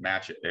wouldn't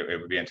match it. It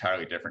would be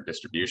entirely different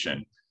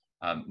distribution.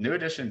 New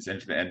additions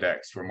into the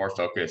index were more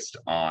focused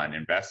on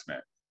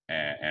investment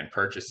and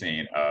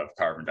purchasing of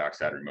carbon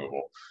dioxide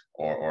removal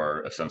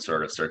or some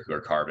sort of circular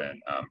carbon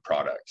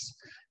products.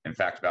 In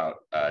fact, about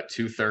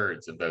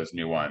 2/3 of those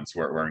new ones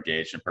were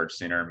engaged in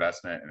purchasing or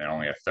investment, and then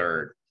only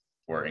 1/3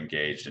 were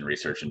engaged in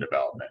research and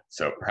development.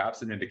 So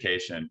perhaps an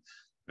indication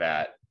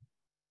that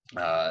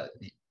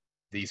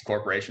these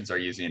corporations are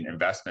using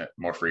investment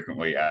more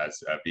frequently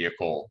as a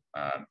vehicle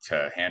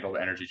to handle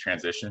the energy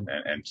transition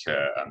and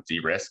to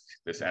de-risk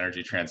this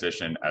energy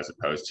transition, as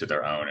opposed to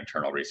their own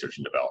internal research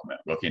and development,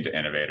 looking to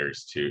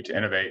innovators to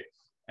innovate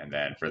and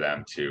then for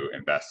them to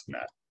invest in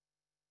that.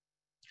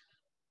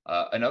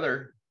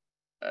 Another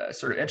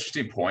sort of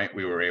interesting point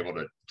we were able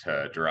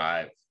to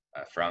derive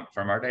from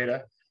our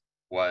data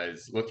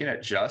was looking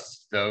at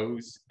just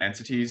those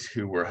entities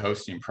who were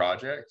hosting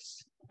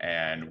projects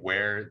and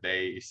where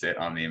they sit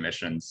on the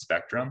emissions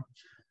spectrum.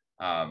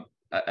 I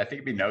think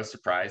it'd be no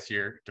surprise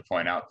here to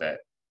point out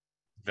that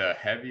the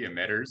heavy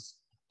emitters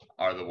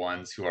are the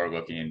ones who are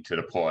looking to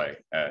deploy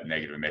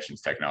negative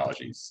emissions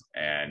technologies,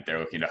 and they're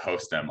looking to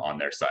host them on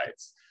their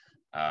sites.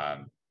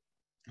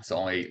 So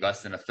only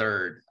less than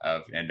 1/3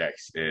 of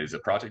index is a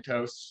project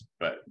host,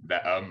 but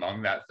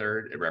among that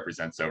 1/3, it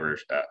represents over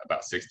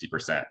about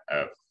 60%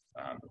 of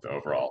the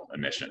overall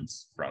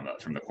emissions from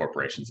the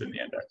corporations in the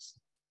index.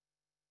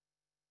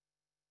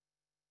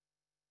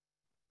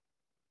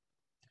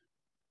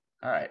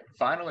 All right.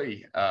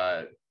 Finally,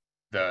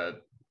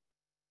 the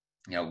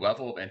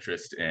level of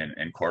interest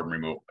in carbon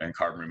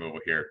removal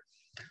here.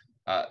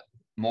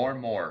 More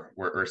and more,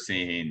 we're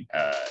seeing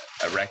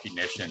a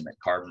recognition that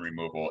carbon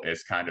removal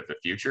is kind of the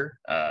future.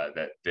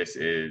 That this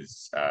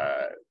is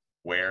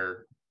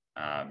where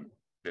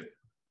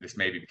this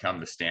may become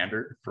the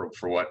standard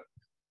for what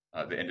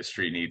the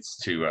industry needs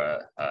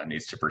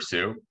to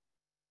pursue,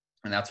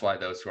 and that's why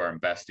those who are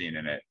investing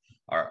in it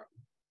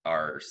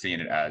are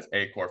seeing it as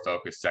a core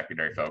focus,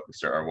 secondary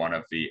focus, or one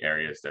of the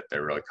areas that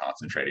they're really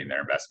concentrating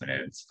their investment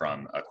in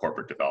from a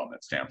corporate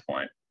development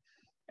standpoint.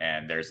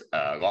 And there's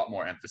a lot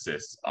more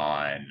emphasis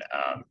on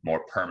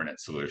more permanent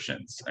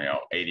solutions.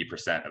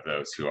 80% of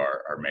those who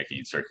are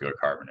making circular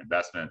carbon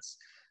investments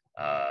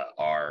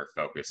are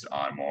focused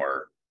on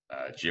more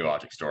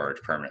geologic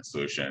storage, permanent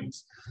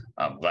solutions,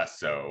 less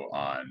so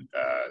on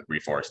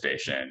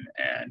reforestation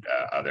and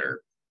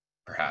other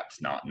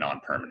perhaps not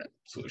non-permanent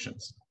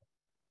solutions.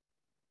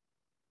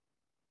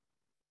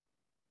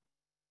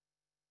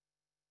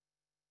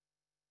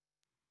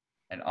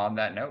 And on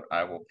that note,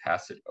 I will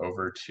pass it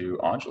over to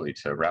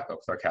Ongeleigh to wrap up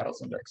with our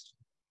Catalyst Index.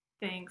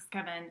 Thanks,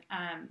 Kevin.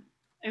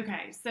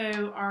 Okay,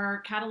 so our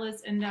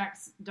Catalyst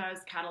Index does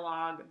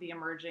catalog the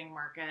emerging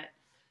market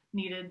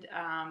needed,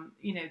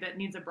 that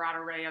needs a broad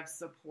array of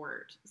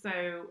support.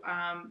 So,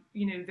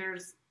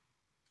 there's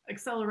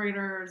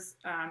accelerators,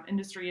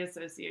 industry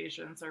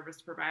associations,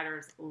 service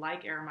providers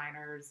like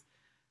AirMiners,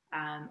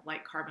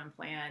 like Carbon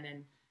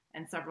Plan,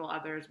 and several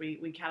others.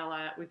 We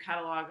catalog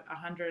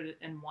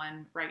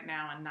 101 right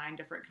now in 9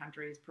 different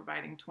countries,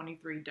 providing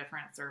 23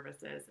 different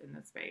services in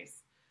this space.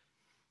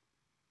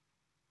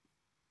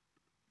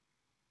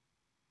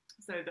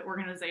 So the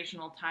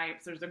organizational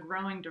types, there's a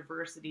growing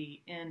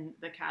diversity in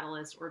the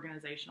Catalyst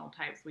organizational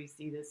types we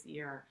see this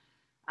year.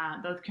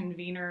 Both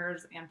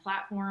conveners and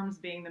platforms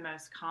being the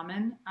most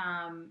common,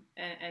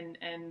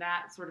 and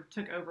that sort of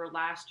took over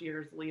last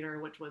year's leader,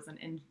 which was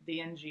the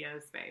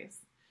NGO space.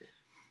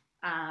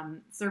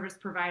 Service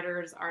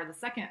providers are the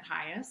second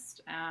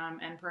highest,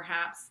 and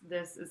perhaps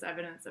this is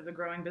evidence of the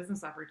growing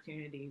business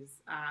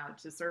opportunities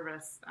to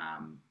service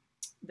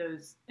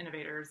those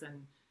innovators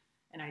and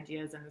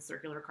ideas in the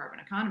circular carbon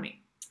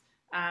economy.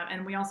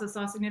 And we also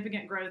saw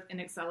significant growth in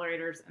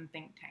accelerators and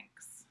think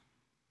tanks.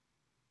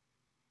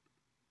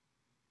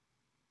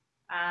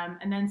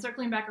 And then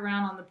circling back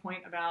around on the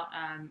point about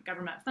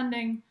government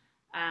funding,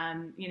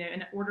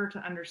 in order to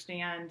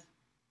understand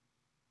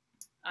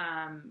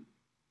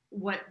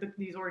what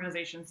these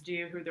organizations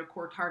do, who their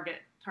core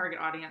target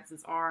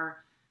audiences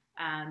are,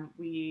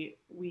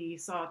 we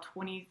saw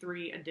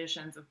 23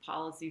 additions of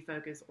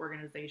policy-focused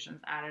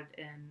organizations added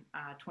in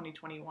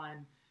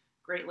 2021,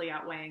 greatly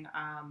outweighing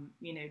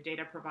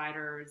data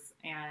providers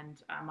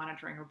and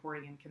monitoring,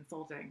 reporting, and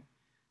consulting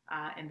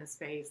in the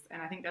space.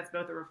 And I think that's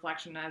both a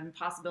reflection and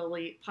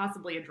possibly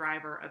a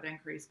driver of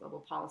increased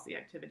global policy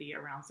activity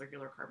around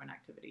circular carbon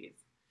activities.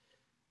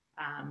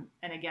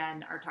 And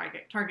again, our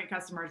target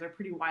customers are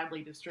pretty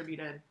widely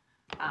distributed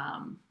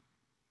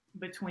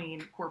between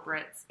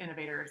corporates,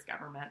 innovators,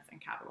 governments, and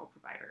capital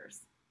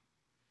providers.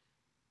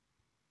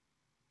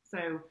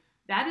 So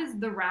that is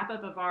the wrap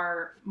up of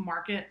our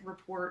market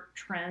report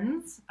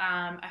trends.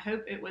 I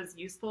hope it was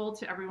useful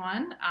to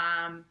everyone.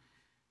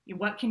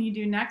 What can you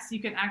do next?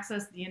 You can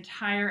access the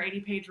entire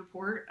 80-page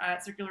report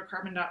at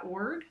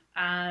circularcarbon.org.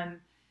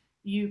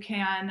 You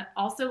can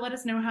also let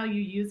us know how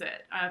you use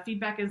it.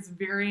 Feedback is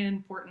very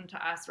important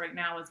to us right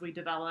now as we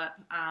develop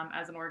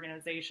as an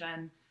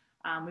organization.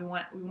 We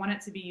want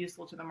it to be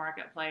useful to the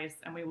marketplace,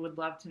 and we would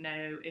love to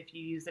know if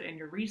you use it in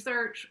your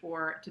research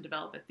or to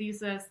develop a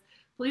thesis.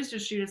 Please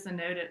just shoot us a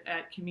note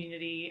at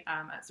community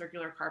at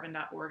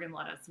circularcarbon.org and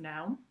let us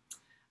know.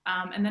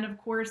 And then, of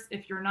course,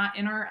 if you're not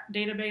in our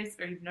database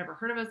or you've never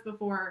heard of us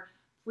before,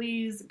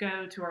 please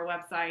go to our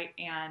website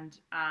and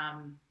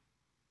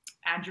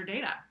add your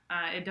data.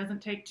 It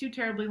doesn't take too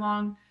terribly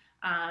long,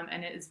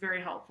 and it is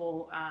very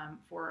helpful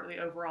for the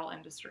overall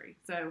industry.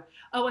 So,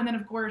 and then,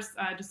 of course,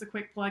 just a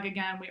quick plug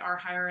again, we are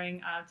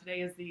hiring.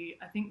 Today is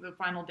I think the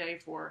final day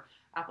for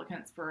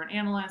applicants for an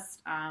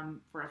analyst,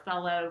 for a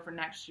fellow for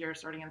next year,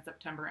 starting in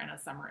September, and a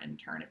summer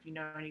intern. If you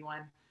know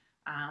anyone,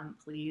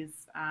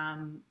 please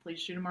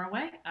shoot them our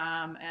way,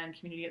 and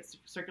community at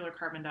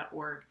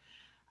circularcarbon.org.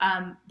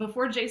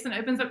 Before Jason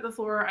opens up the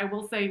floor, I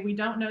will say we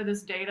don't know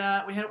this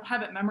data. We don't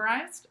have it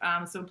memorized,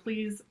 so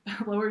please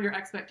lower your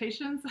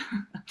expectations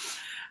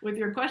with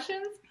your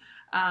questions.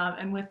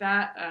 And with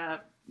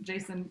that,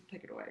 Jason,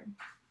 take it away.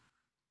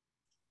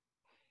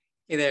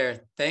 Hey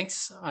there.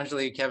 Thanks,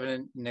 Ongeleigh, Kevin,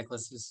 and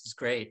Nicholas. This is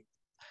great.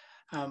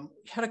 We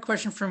had a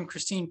question from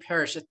Christine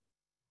Parrish. I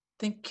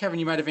think, Kevin,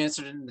 you might have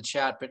answered it in the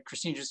chat, but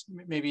Christine, just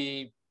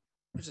maybe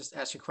just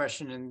ask your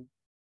question, and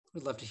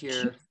we'd love to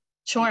hear.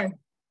 Sure.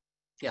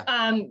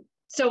 Yeah.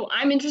 So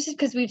I'm interested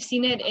because we've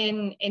seen it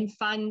in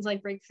funds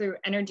like Breakthrough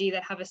Energy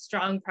that have a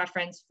strong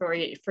preference for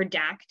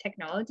DAC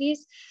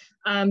technologies.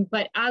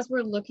 But as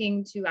we're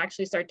looking to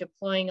actually start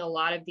deploying a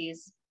lot of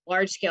these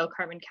large-scale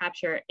carbon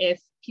capture,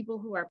 if people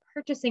who are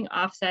purchasing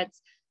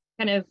offsets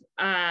kind of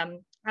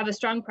have a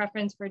strong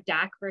preference for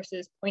DAC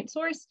versus point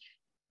source,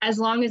 as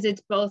long as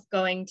it's both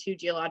going to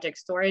geologic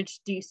storage,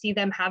 do you see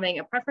them having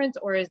a preference,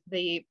 or is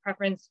the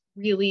preference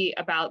really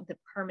about the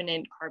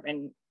permanent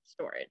carbon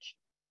storage?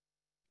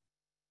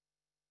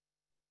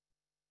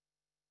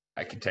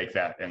 I can take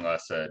that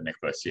unless,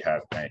 Nicholas, you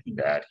have anything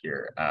to add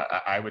here.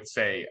 I would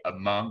say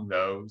among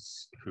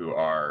those who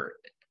are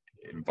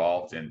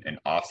involved in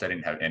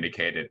offsetting have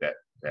indicated that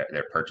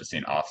they're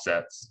purchasing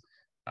offsets,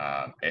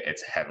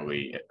 it's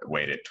heavily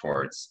weighted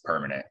towards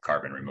permanent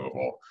carbon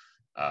removal,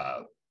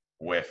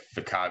 with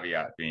the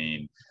caveat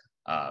being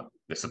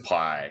the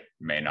supply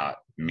may not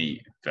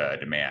meet the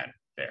demand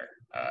there.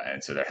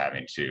 And so they're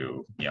having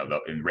to,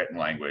 in written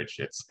language,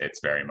 it's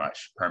very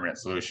much permanent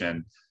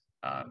solution.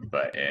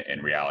 But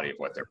in reality of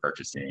what they're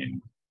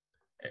purchasing,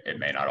 it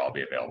may not all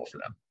be available for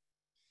them.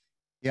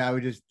 Yeah,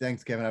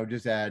 thanks, Kevin. I would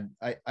just add,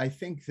 I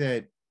think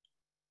that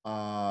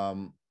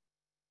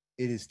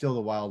is still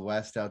the Wild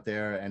West out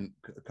there, and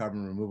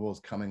carbon removal is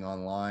coming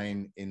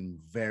online in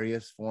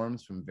various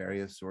forms from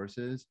various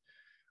sources.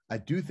 I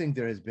do think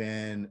there has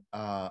been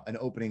an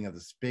opening of the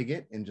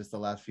spigot in just the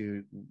last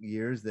few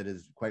years that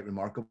is quite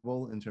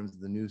remarkable in terms of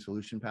the new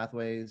solution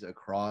pathways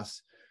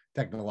across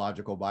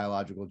technological,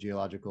 biological,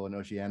 geological, and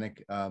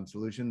oceanic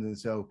solutions. And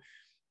so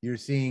you're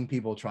seeing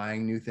people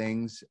trying new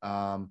things.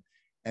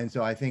 And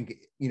so I think,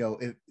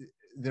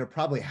 there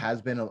probably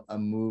has been a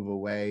move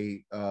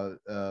away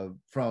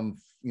from,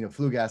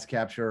 flue gas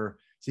capture,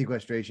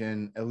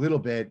 sequestration a little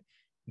bit,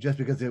 just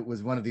because it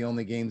was one of the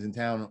only games in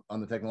town on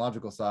the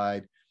technological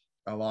side,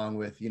 along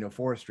with,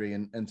 forestry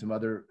and some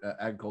other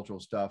agricultural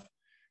stuff.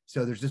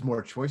 So there's just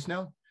more choice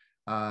now.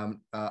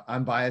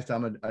 I'm biased.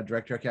 I'm a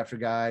direct air capture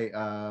guy.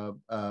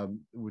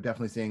 We're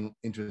definitely seeing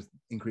interest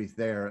increase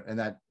there. And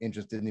that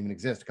interest didn't even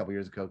exist a couple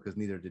years ago because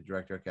neither did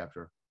direct air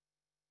capture.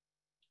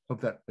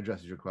 Hope that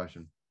addresses your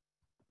question.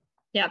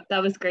 Yeah,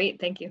 that was great.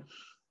 Thank you.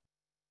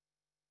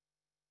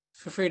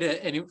 Feel free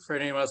for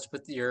anyone else to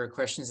put your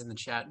questions in the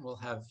chat, and we'll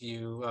have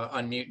you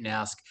unmute and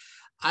ask.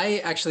 I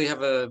actually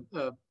have a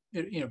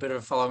bit of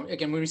a follow.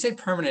 Again, when we say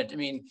permanent, I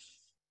mean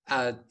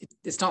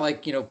it's not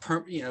like 100%,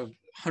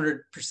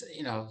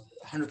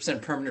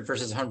 100% permanent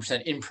versus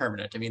 100%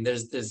 impermanent. I mean,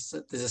 there's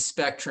a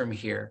spectrum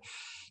here.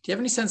 Do you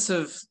have any sense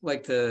of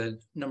like the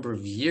number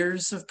of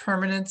years of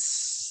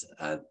permanence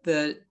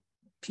that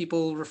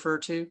people refer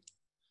to?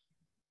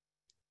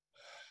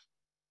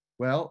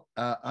 Well,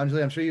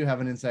 Ongeleigh, I'm sure you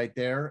have an insight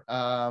there.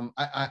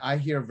 I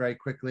hear very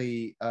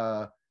quickly,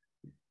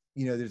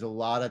 there's a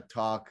lot of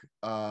talk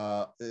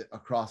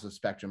across the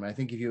spectrum. I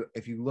think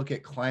if you look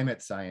at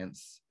climate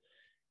science,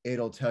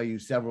 it'll tell you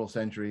several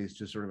centuries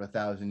to sort of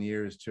 1,000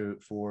 years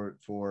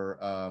for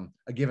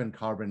a given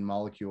carbon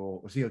molecule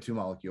or CO2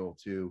 molecule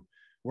to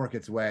work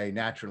its way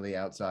naturally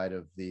outside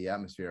of the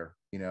atmosphere,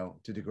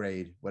 to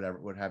degrade,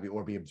 what have you,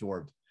 or be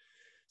absorbed.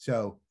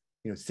 So,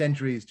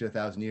 centuries to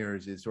 1,000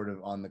 years is sort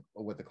of on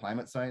what the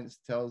climate science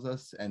tells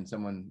us, and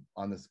someone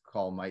on this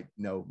call might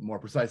know more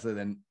precisely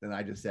than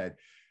I just said.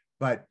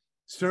 But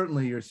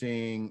certainly, you're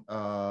seeing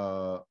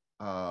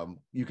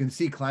you can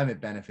see climate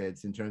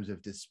benefits in terms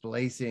of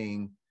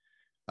displacing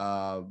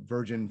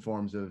virgin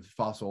forms of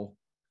fossil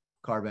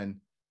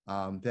carbon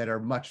that are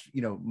much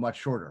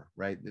shorter,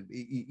 right?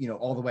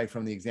 All the way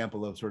from the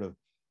example of sort of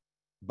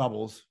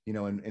bubbles,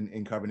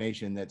 in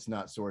carbonation that's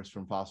not sourced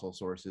from fossil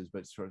sources,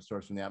 but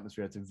sourced from the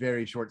atmosphere. It's a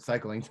very short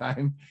cycling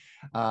time.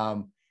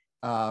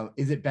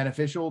 Is it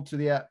beneficial to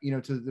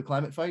the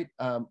climate fight?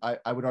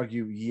 I would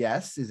argue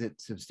yes. Is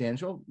it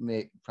substantial?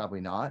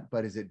 Probably not.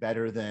 But is it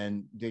better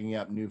than digging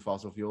up new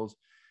fossil fuels?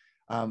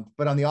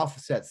 But on the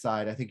offset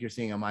side, I think you're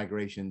seeing a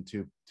migration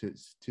to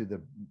the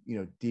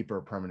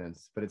deeper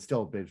permanence. But it's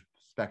still a big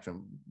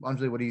spectrum.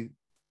 Ongeleigh, what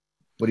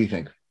do you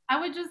think? I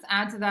would just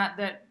add to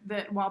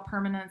that while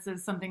permanence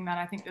is something that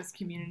I think this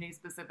community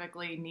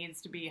specifically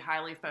needs to be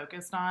highly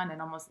focused on and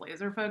almost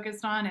laser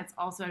focused on, it's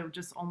also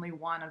just only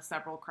one of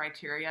several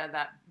criteria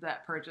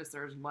that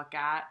purchasers look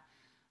at.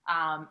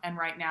 And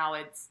right now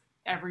I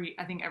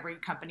think every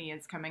company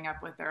is coming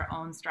up with their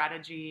own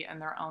strategy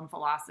and their own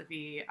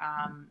philosophy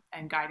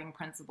and guiding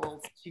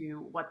principles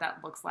to what that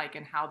looks like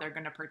and how they're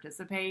going to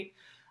participate.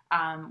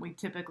 We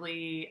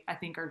typically, I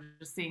think, are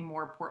just seeing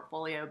more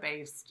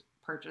portfolio-based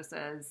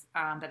purchases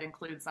that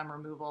include some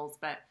removals,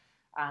 but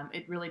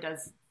it really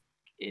does,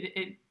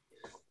 the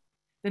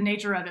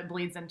nature of it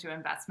bleeds into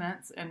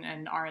investments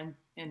and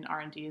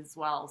R&D as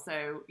well.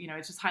 So,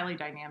 it's just highly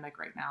dynamic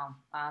right now.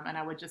 And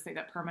I would just say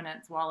that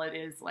permanence, while it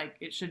is like,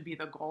 it should be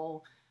the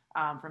goal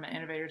from an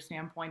innovator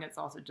standpoint, it's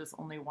also just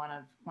only one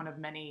of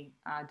many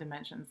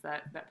dimensions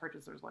that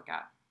purchasers look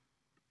at.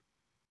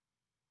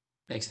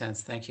 Makes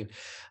sense. Thank you.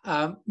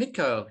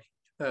 Mitko,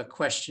 a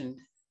question.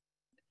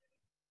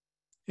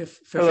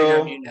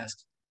 Hello.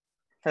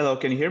 Hello,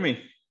 can you hear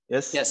me?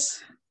 Yes.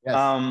 Yes.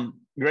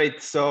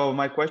 Great. So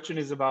my question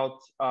is about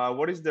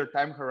what is their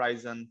time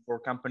horizon for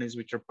companies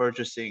which are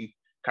purchasing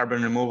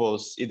carbon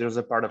removals, either as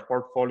a part of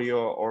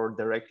portfolio or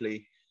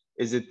directly?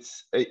 Is it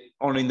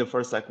only in the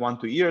first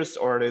 1-2 years,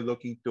 or are they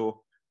looking to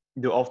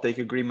do offtake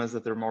agreements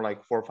that are more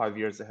like 4 or 5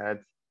 years ahead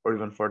or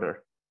even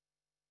further?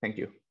 Thank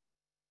you.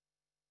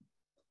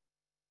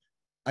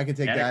 I can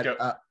take that. Go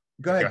ahead.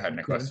 Go ahead,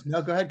 Nicholas. Kevin.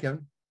 No, go ahead,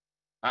 Kevin.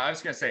 I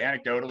was going to say,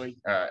 anecdotally,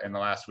 in the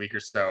last week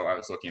or so, I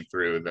was looking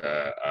through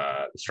the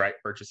strike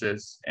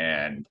purchases,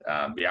 and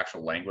the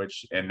actual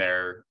language in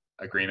their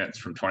agreements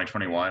from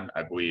 2021,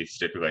 I believe,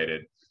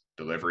 stipulated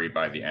delivery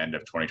by the end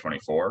of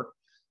 2024.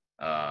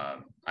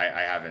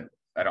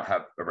 I don't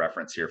have a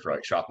reference here for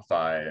like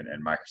Shopify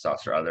and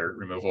Microsoft's or other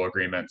removal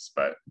agreements,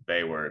 but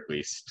they were at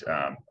least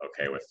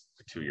okay with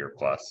the 2-year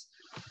plus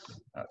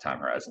time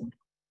horizon.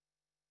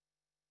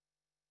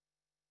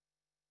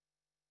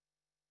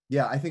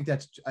 Yeah, I think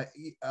that's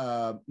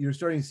you're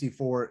starting to see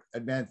for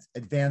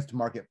advanced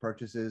market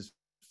purchases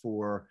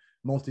for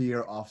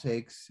multi-year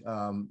offtakes.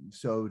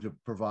 So to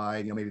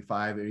provide maybe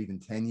 5 or even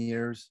 10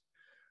 years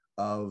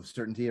of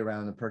certainty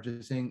around the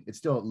purchasing. It's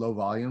still at low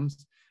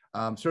volumes.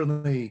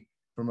 Certainly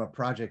from a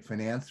project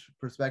finance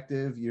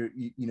perspective,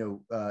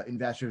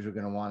 investors are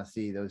going to want to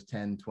see those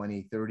 10,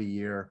 20,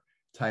 30-year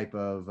type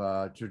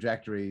of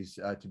trajectories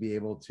to be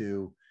able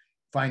to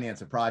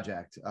finance a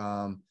project.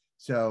 And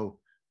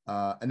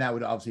that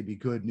would obviously be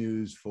good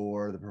news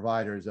for the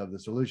providers of the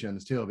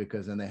solutions too,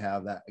 because then they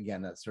have that,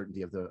 again, that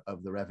certainty of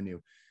the revenue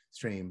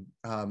stream.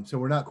 So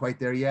we're not quite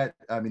there yet.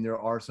 I mean, there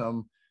are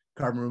some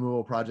carbon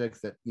removal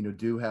projects that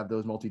do have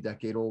those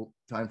multi-decadal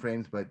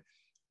timeframes, but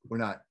we're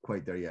not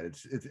quite there yet.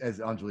 It's as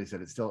Ongeleigh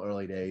said, it's still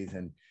early days,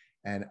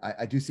 and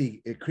I do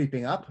see it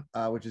creeping up,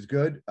 which is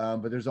good.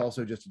 But there's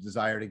also just a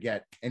desire to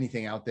get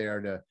anything out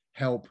there to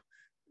help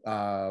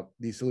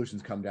these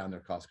solutions come down their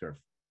cost curve.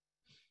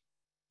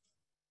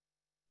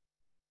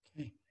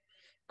 Okay,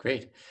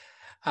 great.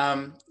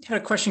 Had a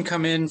question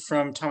come in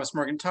from Thomas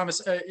Morgan. Thomas,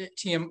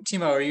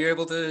 Timo, are you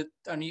able to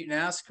unmute and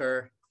ask,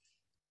 or?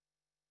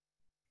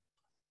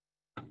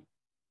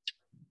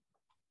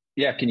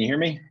 Yeah, can you hear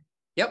me?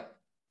 Yep,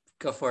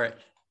 go for it.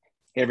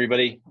 Hey,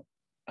 everybody.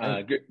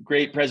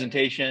 Great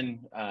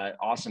presentation,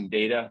 awesome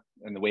data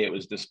and the way it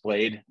was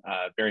displayed,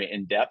 very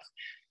in-depth.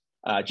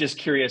 Just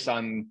curious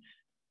on,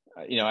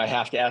 I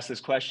have to ask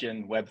this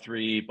question,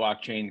 Web3,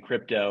 blockchain,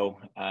 crypto.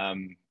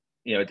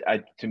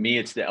 To me,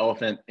 it's the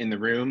elephant in the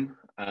room.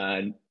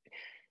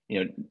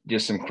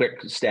 Just some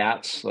quick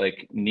stats,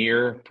 like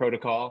NEAR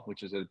protocol,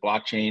 which is a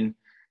blockchain,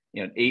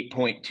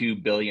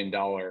 $8.2 billion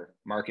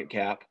market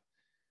cap.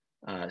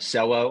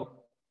 Cello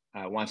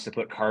wants to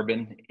put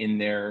carbon in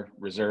their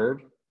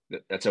reserve.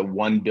 That's a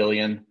 $1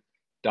 billion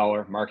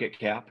market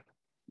cap.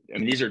 I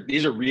mean,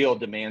 these are real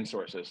demand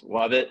sources.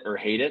 Love it or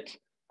hate it.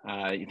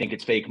 You think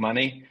it's fake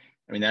money?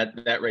 I mean,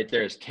 that right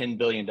there is $10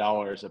 billion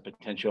of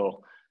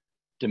potential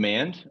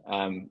demand.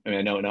 I mean,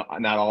 I know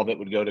not all of it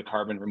would go to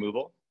carbon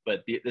removal,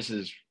 but this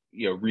is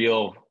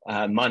real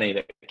money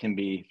that can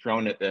be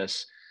thrown at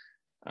this.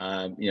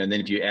 And then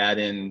if you add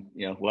in,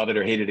 love it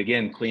or hate it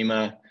again,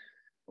 Klima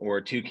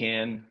or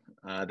Toucan,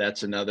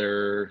 that's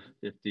another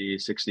 50,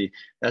 60,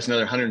 that's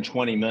another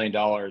 $120 million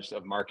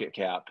of market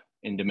cap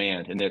in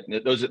demand. And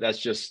that's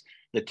just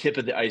the tip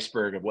of the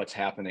iceberg of what's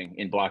happening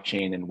in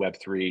blockchain and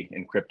Web3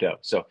 and crypto.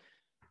 So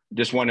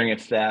just wondering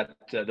if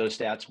those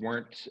stats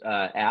weren't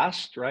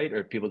asked, right?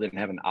 Or people didn't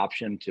have an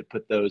option to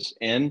put those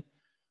in,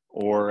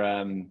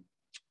 or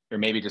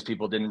maybe just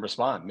people didn't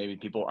respond. Maybe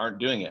people aren't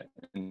doing it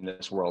in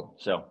this world.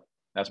 So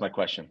that's my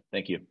question.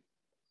 Thank you.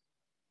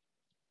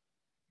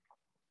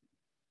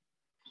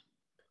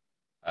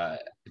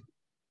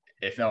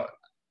 If no,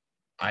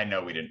 I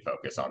know we didn't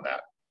focus on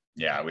that.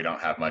 Yeah, we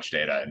don't have much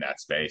data in that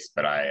space,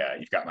 but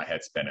you've got my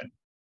head spinning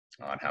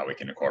on how we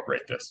can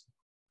incorporate this.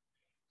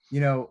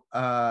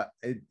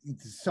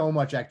 It's so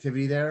much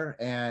activity there,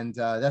 and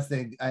that's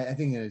I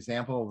think an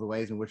example of the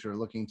ways in which we're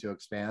looking to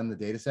expand the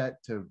data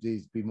set to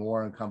be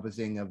more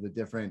encompassing of the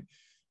different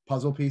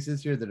puzzle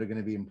pieces here that are going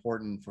to be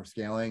important for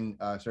scaling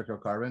circular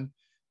carbon.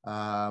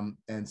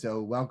 And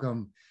so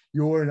welcome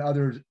your and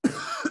others,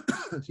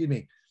 excuse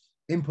me,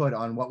 input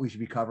on what we should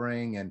be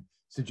covering and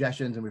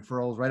suggestions and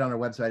referrals right on our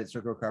website at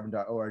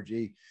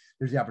circularcarbon.org.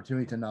 There's the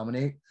opportunity to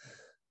nominate,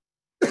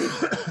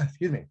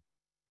 excuse me,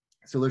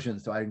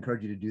 solutions. So I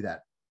encourage you to do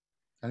that.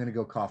 I'm going to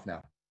go cough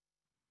now.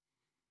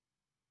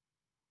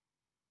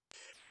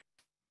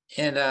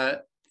 And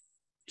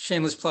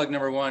shameless plug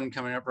number one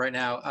coming up right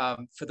now.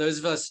 For those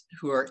of us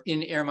who are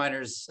in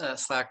AirMiners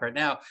Slack right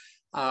now,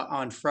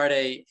 on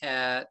Friday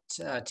at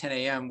 10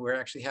 a.m., we're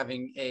actually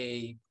having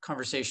a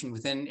conversation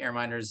within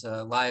AirMiners,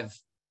 live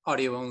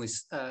audio only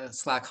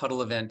Slack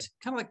huddle event,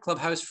 kind of like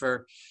Clubhouse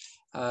for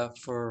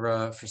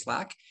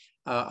Slack,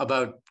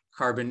 about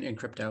carbon and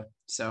crypto.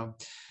 So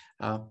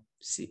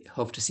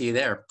hope to see you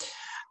there.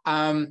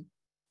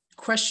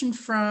 Question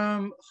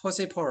from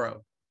Jose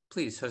Porro,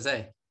 please,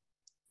 Jose.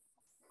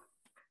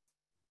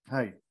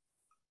 Hi.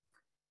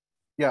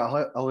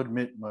 Yeah, I'll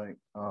admit my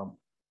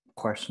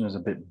question is a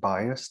bit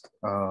biased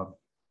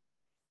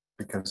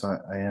because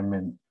I am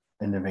in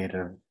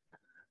innovative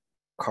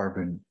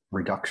carbon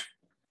reduction,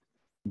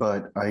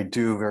 but I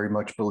do very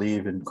much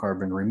believe in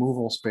carbon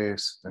removal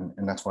space,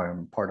 and that's why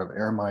I'm part of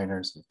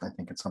AirMiners. I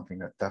think it's something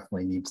that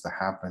definitely needs to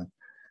happen.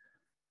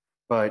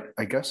 But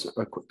I guess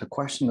the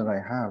question that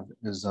I have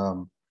is,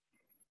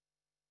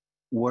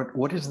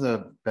 what is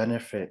the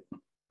benefit?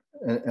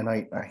 And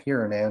I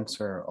hear an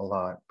answer a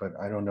lot, but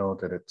I don't know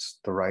that it's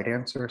the right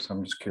answer. So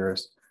I'm just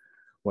curious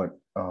what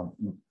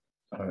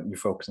you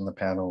folks in the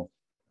panel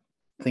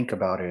think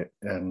about it.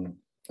 And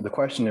the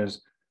question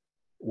is,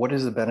 what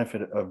is the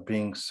benefit of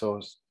being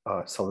so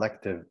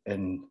selective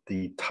in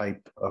the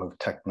type of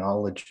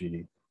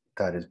technology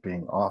that is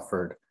being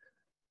offered?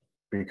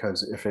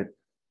 Because if it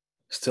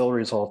still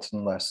results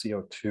in less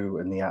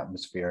CO2 in the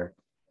atmosphere,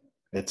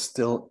 it's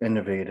still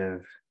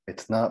innovative,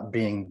 it's not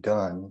being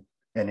done,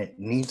 and it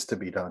needs to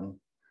be done.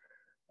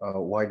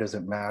 Why does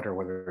it matter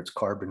whether it's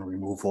carbon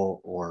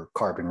removal or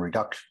carbon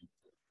reduction?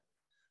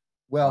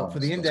 Well, for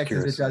the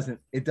indexes,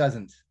 it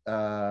doesn't.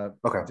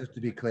 Okay. Just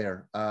to be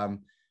clear.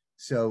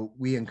 So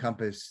we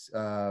encompass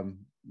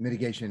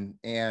mitigation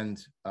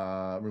and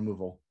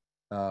removal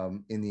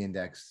in the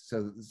index.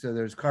 So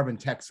there's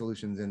carbontech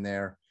solutions in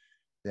there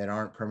that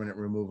aren't permanent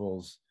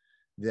removals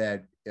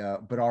that,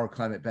 but are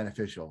climate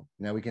beneficial.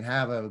 Now we can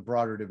have a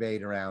broader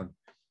debate around,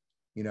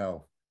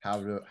 how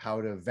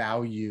to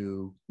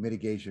value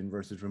mitigation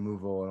versus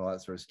removal and all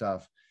that sort of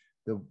stuff.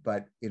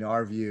 But in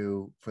our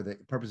view, for the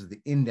purpose of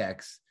the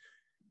index,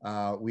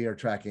 we are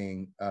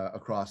tracking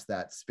across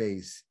that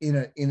space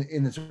in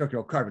the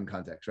circular carbon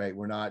context, right?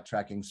 We're not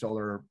tracking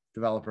solar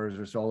developers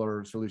or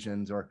solar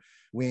solutions or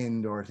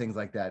wind or things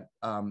like that.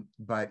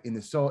 But in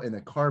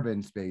the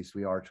carbon space,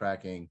 we are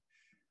tracking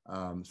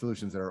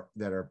solutions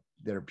that are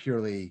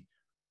purely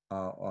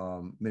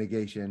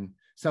mitigation.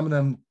 Some of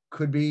them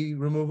could be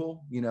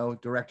removal.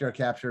 Direct air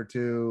capture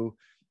to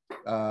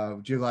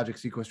geologic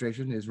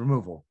sequestration is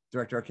removal.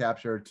 Direct air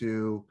capture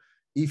to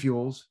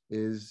e-fuels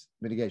is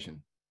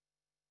mitigation.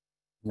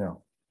 Yeah.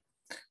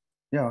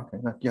 Okay.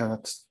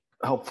 That's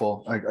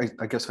helpful.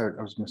 I guess I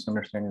was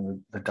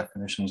misunderstanding the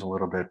definitions a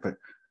little bit, but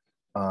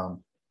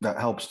that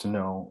helps to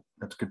know.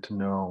 That's good to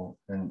know.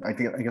 And I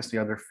guess the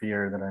other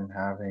fear that I'm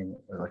having,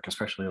 like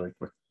especially like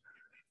with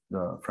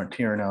the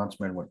Frontier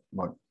announcement,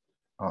 what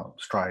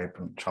Stripe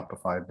and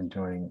Shopify have been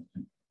doing,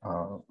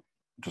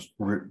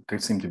 they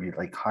seem to be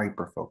like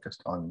hyper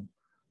focused on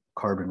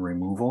carbon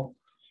removal.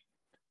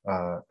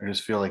 I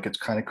just feel like it's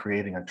kind of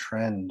creating a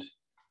trend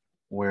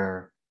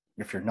where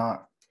if you're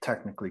not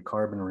technically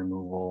carbon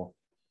removal,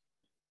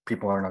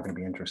 people are not going to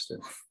be interested.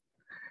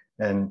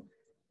 And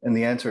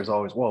the answer is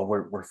always, well,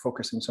 we're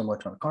focusing so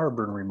much on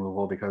carbon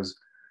removal because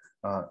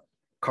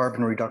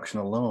carbon reduction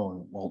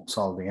alone won't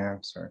solve the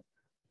answer.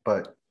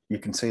 But you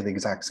can say the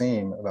exact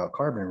same about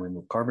carbon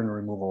removal. Carbon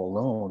removal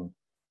alone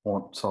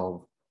won't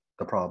solve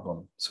the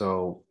problem.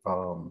 So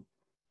I'm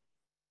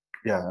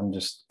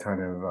just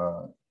kind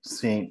of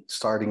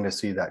starting to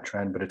see that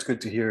trend, but it's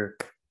good to hear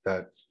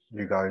that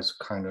you guys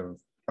kind of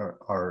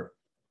are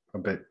a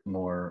bit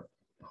more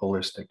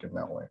holistic in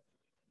that way.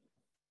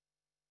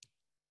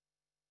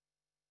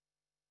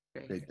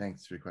 Great,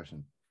 thanks for your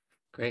question.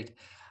 Great.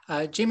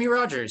 Jamie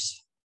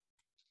Rogers,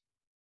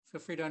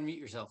 feel free to unmute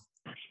yourself.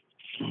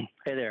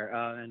 Hey there,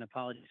 and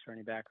apologies for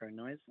any background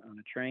noise on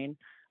a train.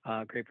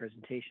 Great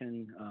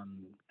presentation,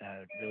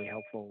 really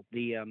helpful.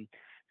 The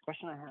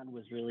question I had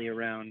was really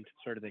around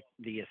sort of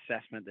the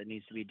assessment that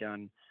needs to be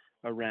done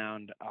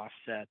around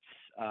offsets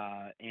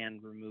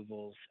and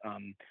removals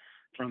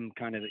from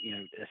kind of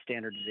a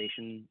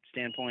standardization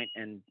standpoint,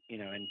 and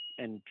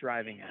and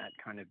driving at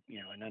kind of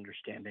an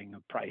understanding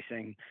of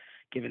pricing,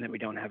 given that we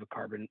don't have a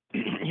carbon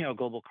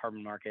global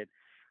carbon market.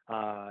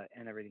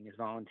 And everything is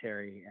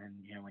voluntary, and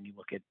when you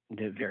look at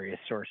the various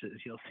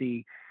sources, you'll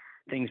see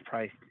things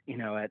priced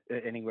at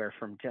anywhere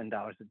from $10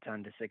 a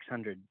ton to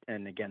 $600,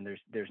 and again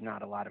there's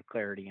not a lot of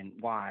clarity in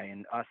why,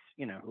 and us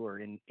who are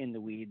in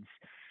the weeds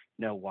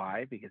know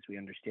why, because we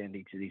understand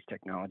each of these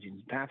technologies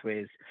and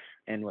pathways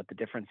and what the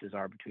differences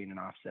are between an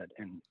offset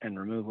and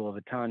removal of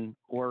a ton,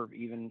 or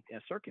even a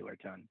circular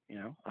ton.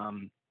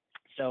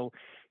 So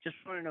just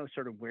want to know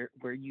sort of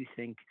where you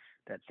think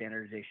that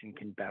standardization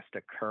can best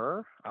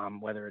occur,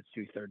 whether it's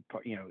through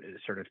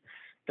sort of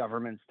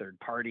governments,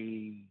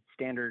 third-party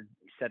standard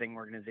setting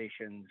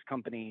organizations,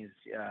 companies,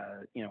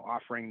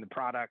 offering the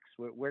products.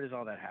 Where does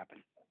all that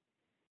happen?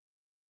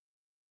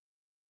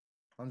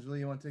 Ongeleigh,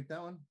 you want to take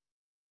that one?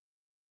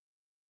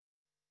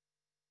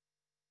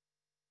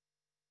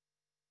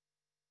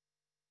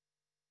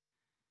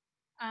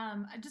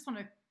 I just want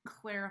to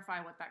clarify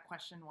what that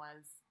question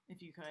was,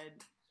 if you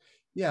could.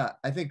 Yeah,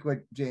 I think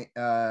what Jamie's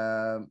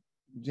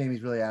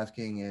really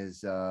asking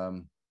is how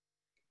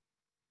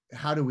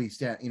do we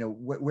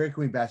where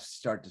can we best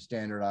start to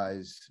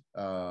standardize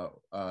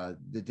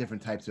the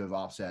different types of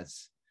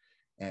offsets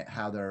and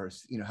how they're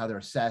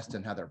assessed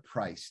and how they're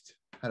priced,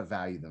 how to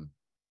value them.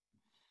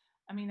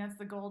 I mean, that's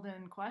the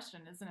golden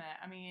question, isn't it?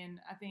 I mean,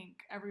 I think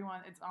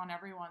it's on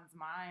everyone's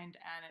mind,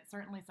 and it's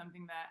certainly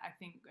something that I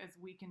think as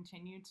we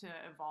continue to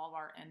evolve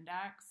our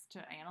index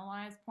to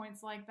analyze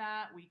points like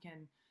that, we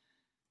can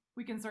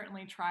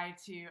certainly try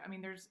to. I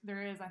mean,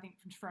 there is, I think,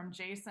 from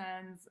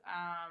Jason's.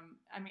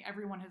 I mean,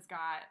 everyone has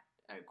got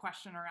a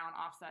question around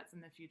offsets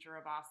and the future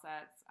of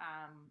offsets.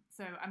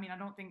 So, I mean, I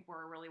don't think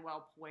we're really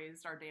well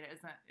poised. Our data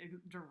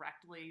isn't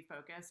directly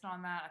focused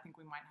on that. I think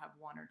we might have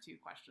one or two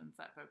questions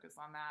that focus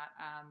on that.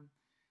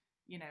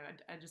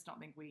 I just don't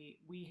think we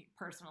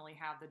personally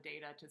have the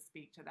data to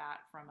speak to that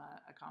from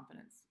a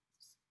confidence.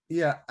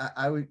 Yeah,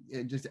 I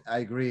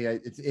agree.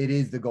 It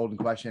is the golden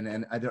question,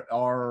 and there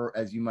are,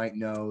 as you might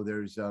know,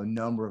 there's a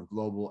number of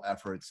global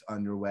efforts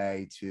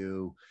underway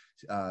to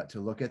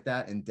look at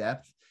that in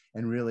depth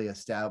and really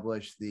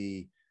establish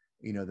the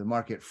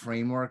market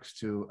frameworks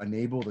to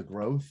enable the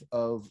growth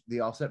of the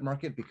offset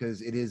market, because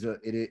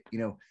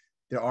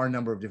there are a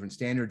number of different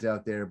standards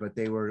out there, but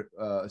they were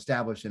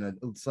established in a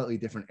slightly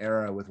different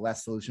era with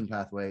less solution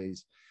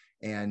pathways,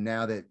 and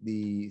now that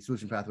the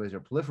solution pathways are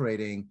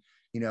proliferating,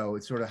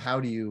 it's sort of how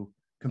do you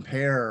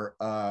compare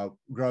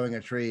growing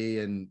a tree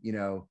in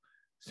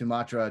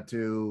Sumatra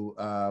to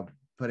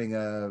putting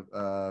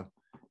a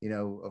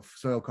of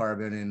soil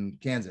carbon in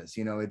Kansas.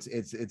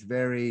 It's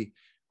very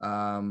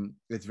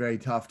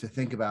tough to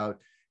think about,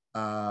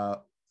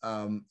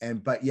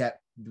 but yet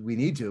we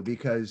need to,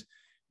 because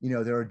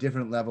there are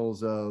different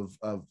levels of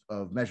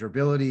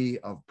measurability,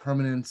 of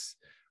permanence,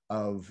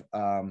 of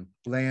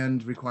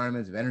land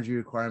requirements, of energy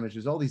requirements.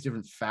 There's all these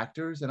different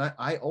factors, and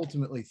I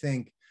ultimately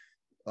think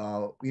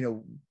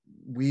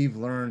we've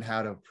learned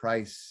how to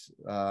price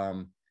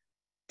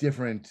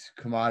different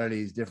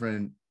commodities,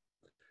 different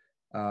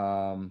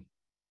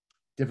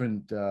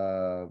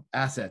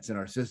assets in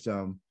our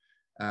system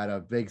at a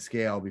big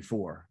scale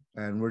before,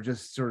 and we're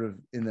just sort of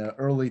in the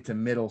early to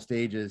middle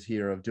stages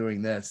here of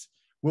doing this.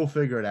 We'll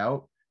figure it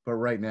out, but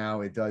right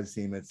now it does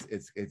seem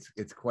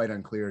it's quite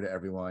unclear to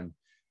everyone.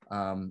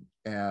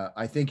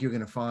 I think you're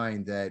going to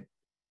find that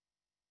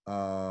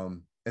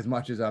as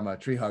much as I'm a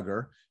tree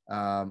hugger,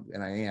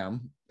 and I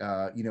am,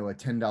 a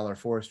 $10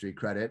 forestry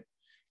credit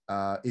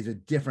is a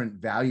different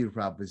value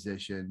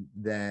proposition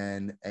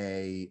than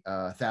a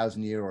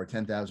 1,000-year or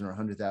 10,000 or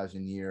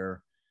 100,000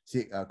 year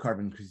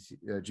carbon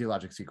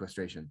geologic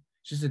sequestration.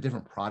 It's just a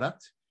different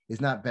product.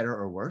 It's not better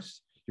or worse.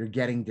 You're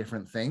getting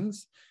different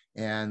things,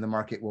 and the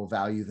market will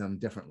value them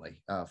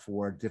differently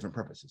for different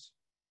purposes.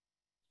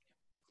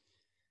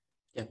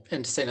 Yeah,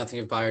 and to say nothing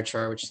of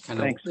biochar, which is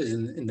kind of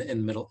in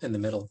the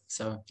middle.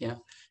 So yeah.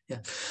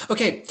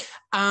 Okay.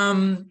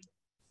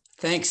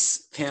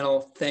 Thanks,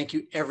 panel. Thank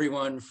you,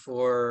 everyone,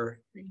 for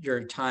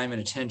your time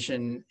and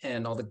attention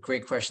and all the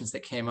great questions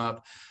that came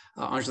up.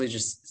 Ongeleigh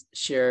just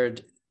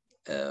shared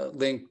a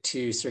link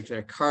to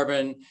circular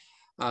carbon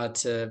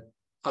to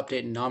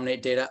update and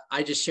nominate data.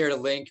 I just shared a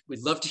link.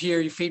 We'd love to hear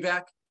your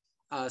feedback.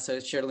 So I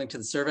shared a link to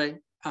the survey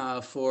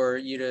for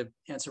you to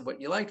answer what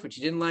you liked, what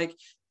you didn't like.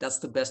 That's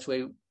the best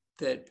way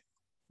that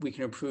we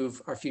can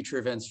improve our future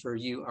events for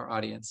you, our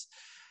audience.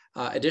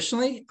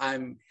 Additionally,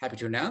 I'm happy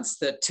to announce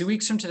that 2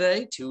 weeks from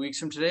today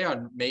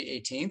on May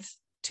 18th,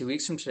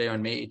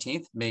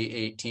 May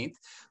 18th,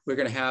 we're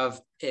going to have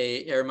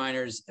a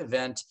AirMiners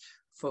event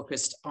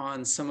focused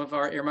on some of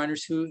our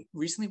AirMiners who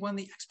recently won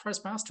the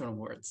XPRIZE Milestone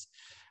Awards.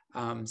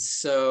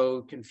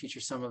 So can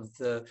feature some of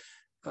the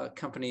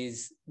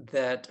companies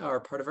that are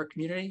part of our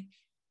community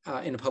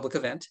in a public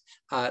event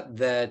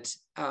that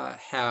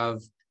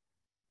have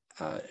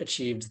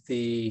achieved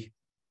the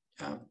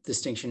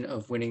distinction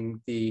of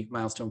winning the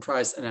milestone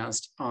prize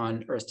announced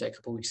on Earth Day a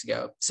couple weeks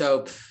ago.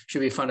 So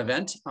should be a fun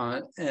event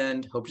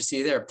and hope to see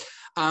you there.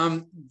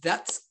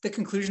 That's the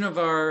conclusion of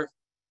our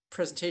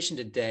presentation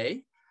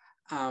today.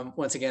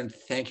 Once again,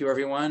 thank you,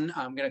 everyone.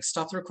 I'm going to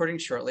stop the recording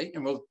shortly,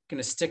 and we're going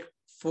to stick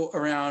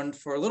around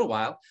for a little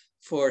while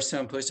for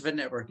some post-event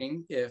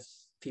networking if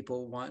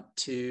people want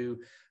to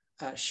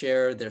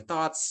share their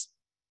thoughts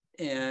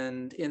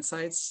and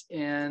insights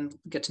and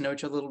get to know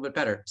each other a little bit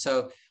better.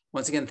 So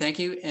once again, thank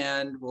you,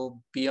 and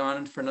we'll be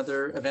on for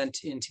another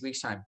event in 2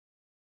 weeks' time.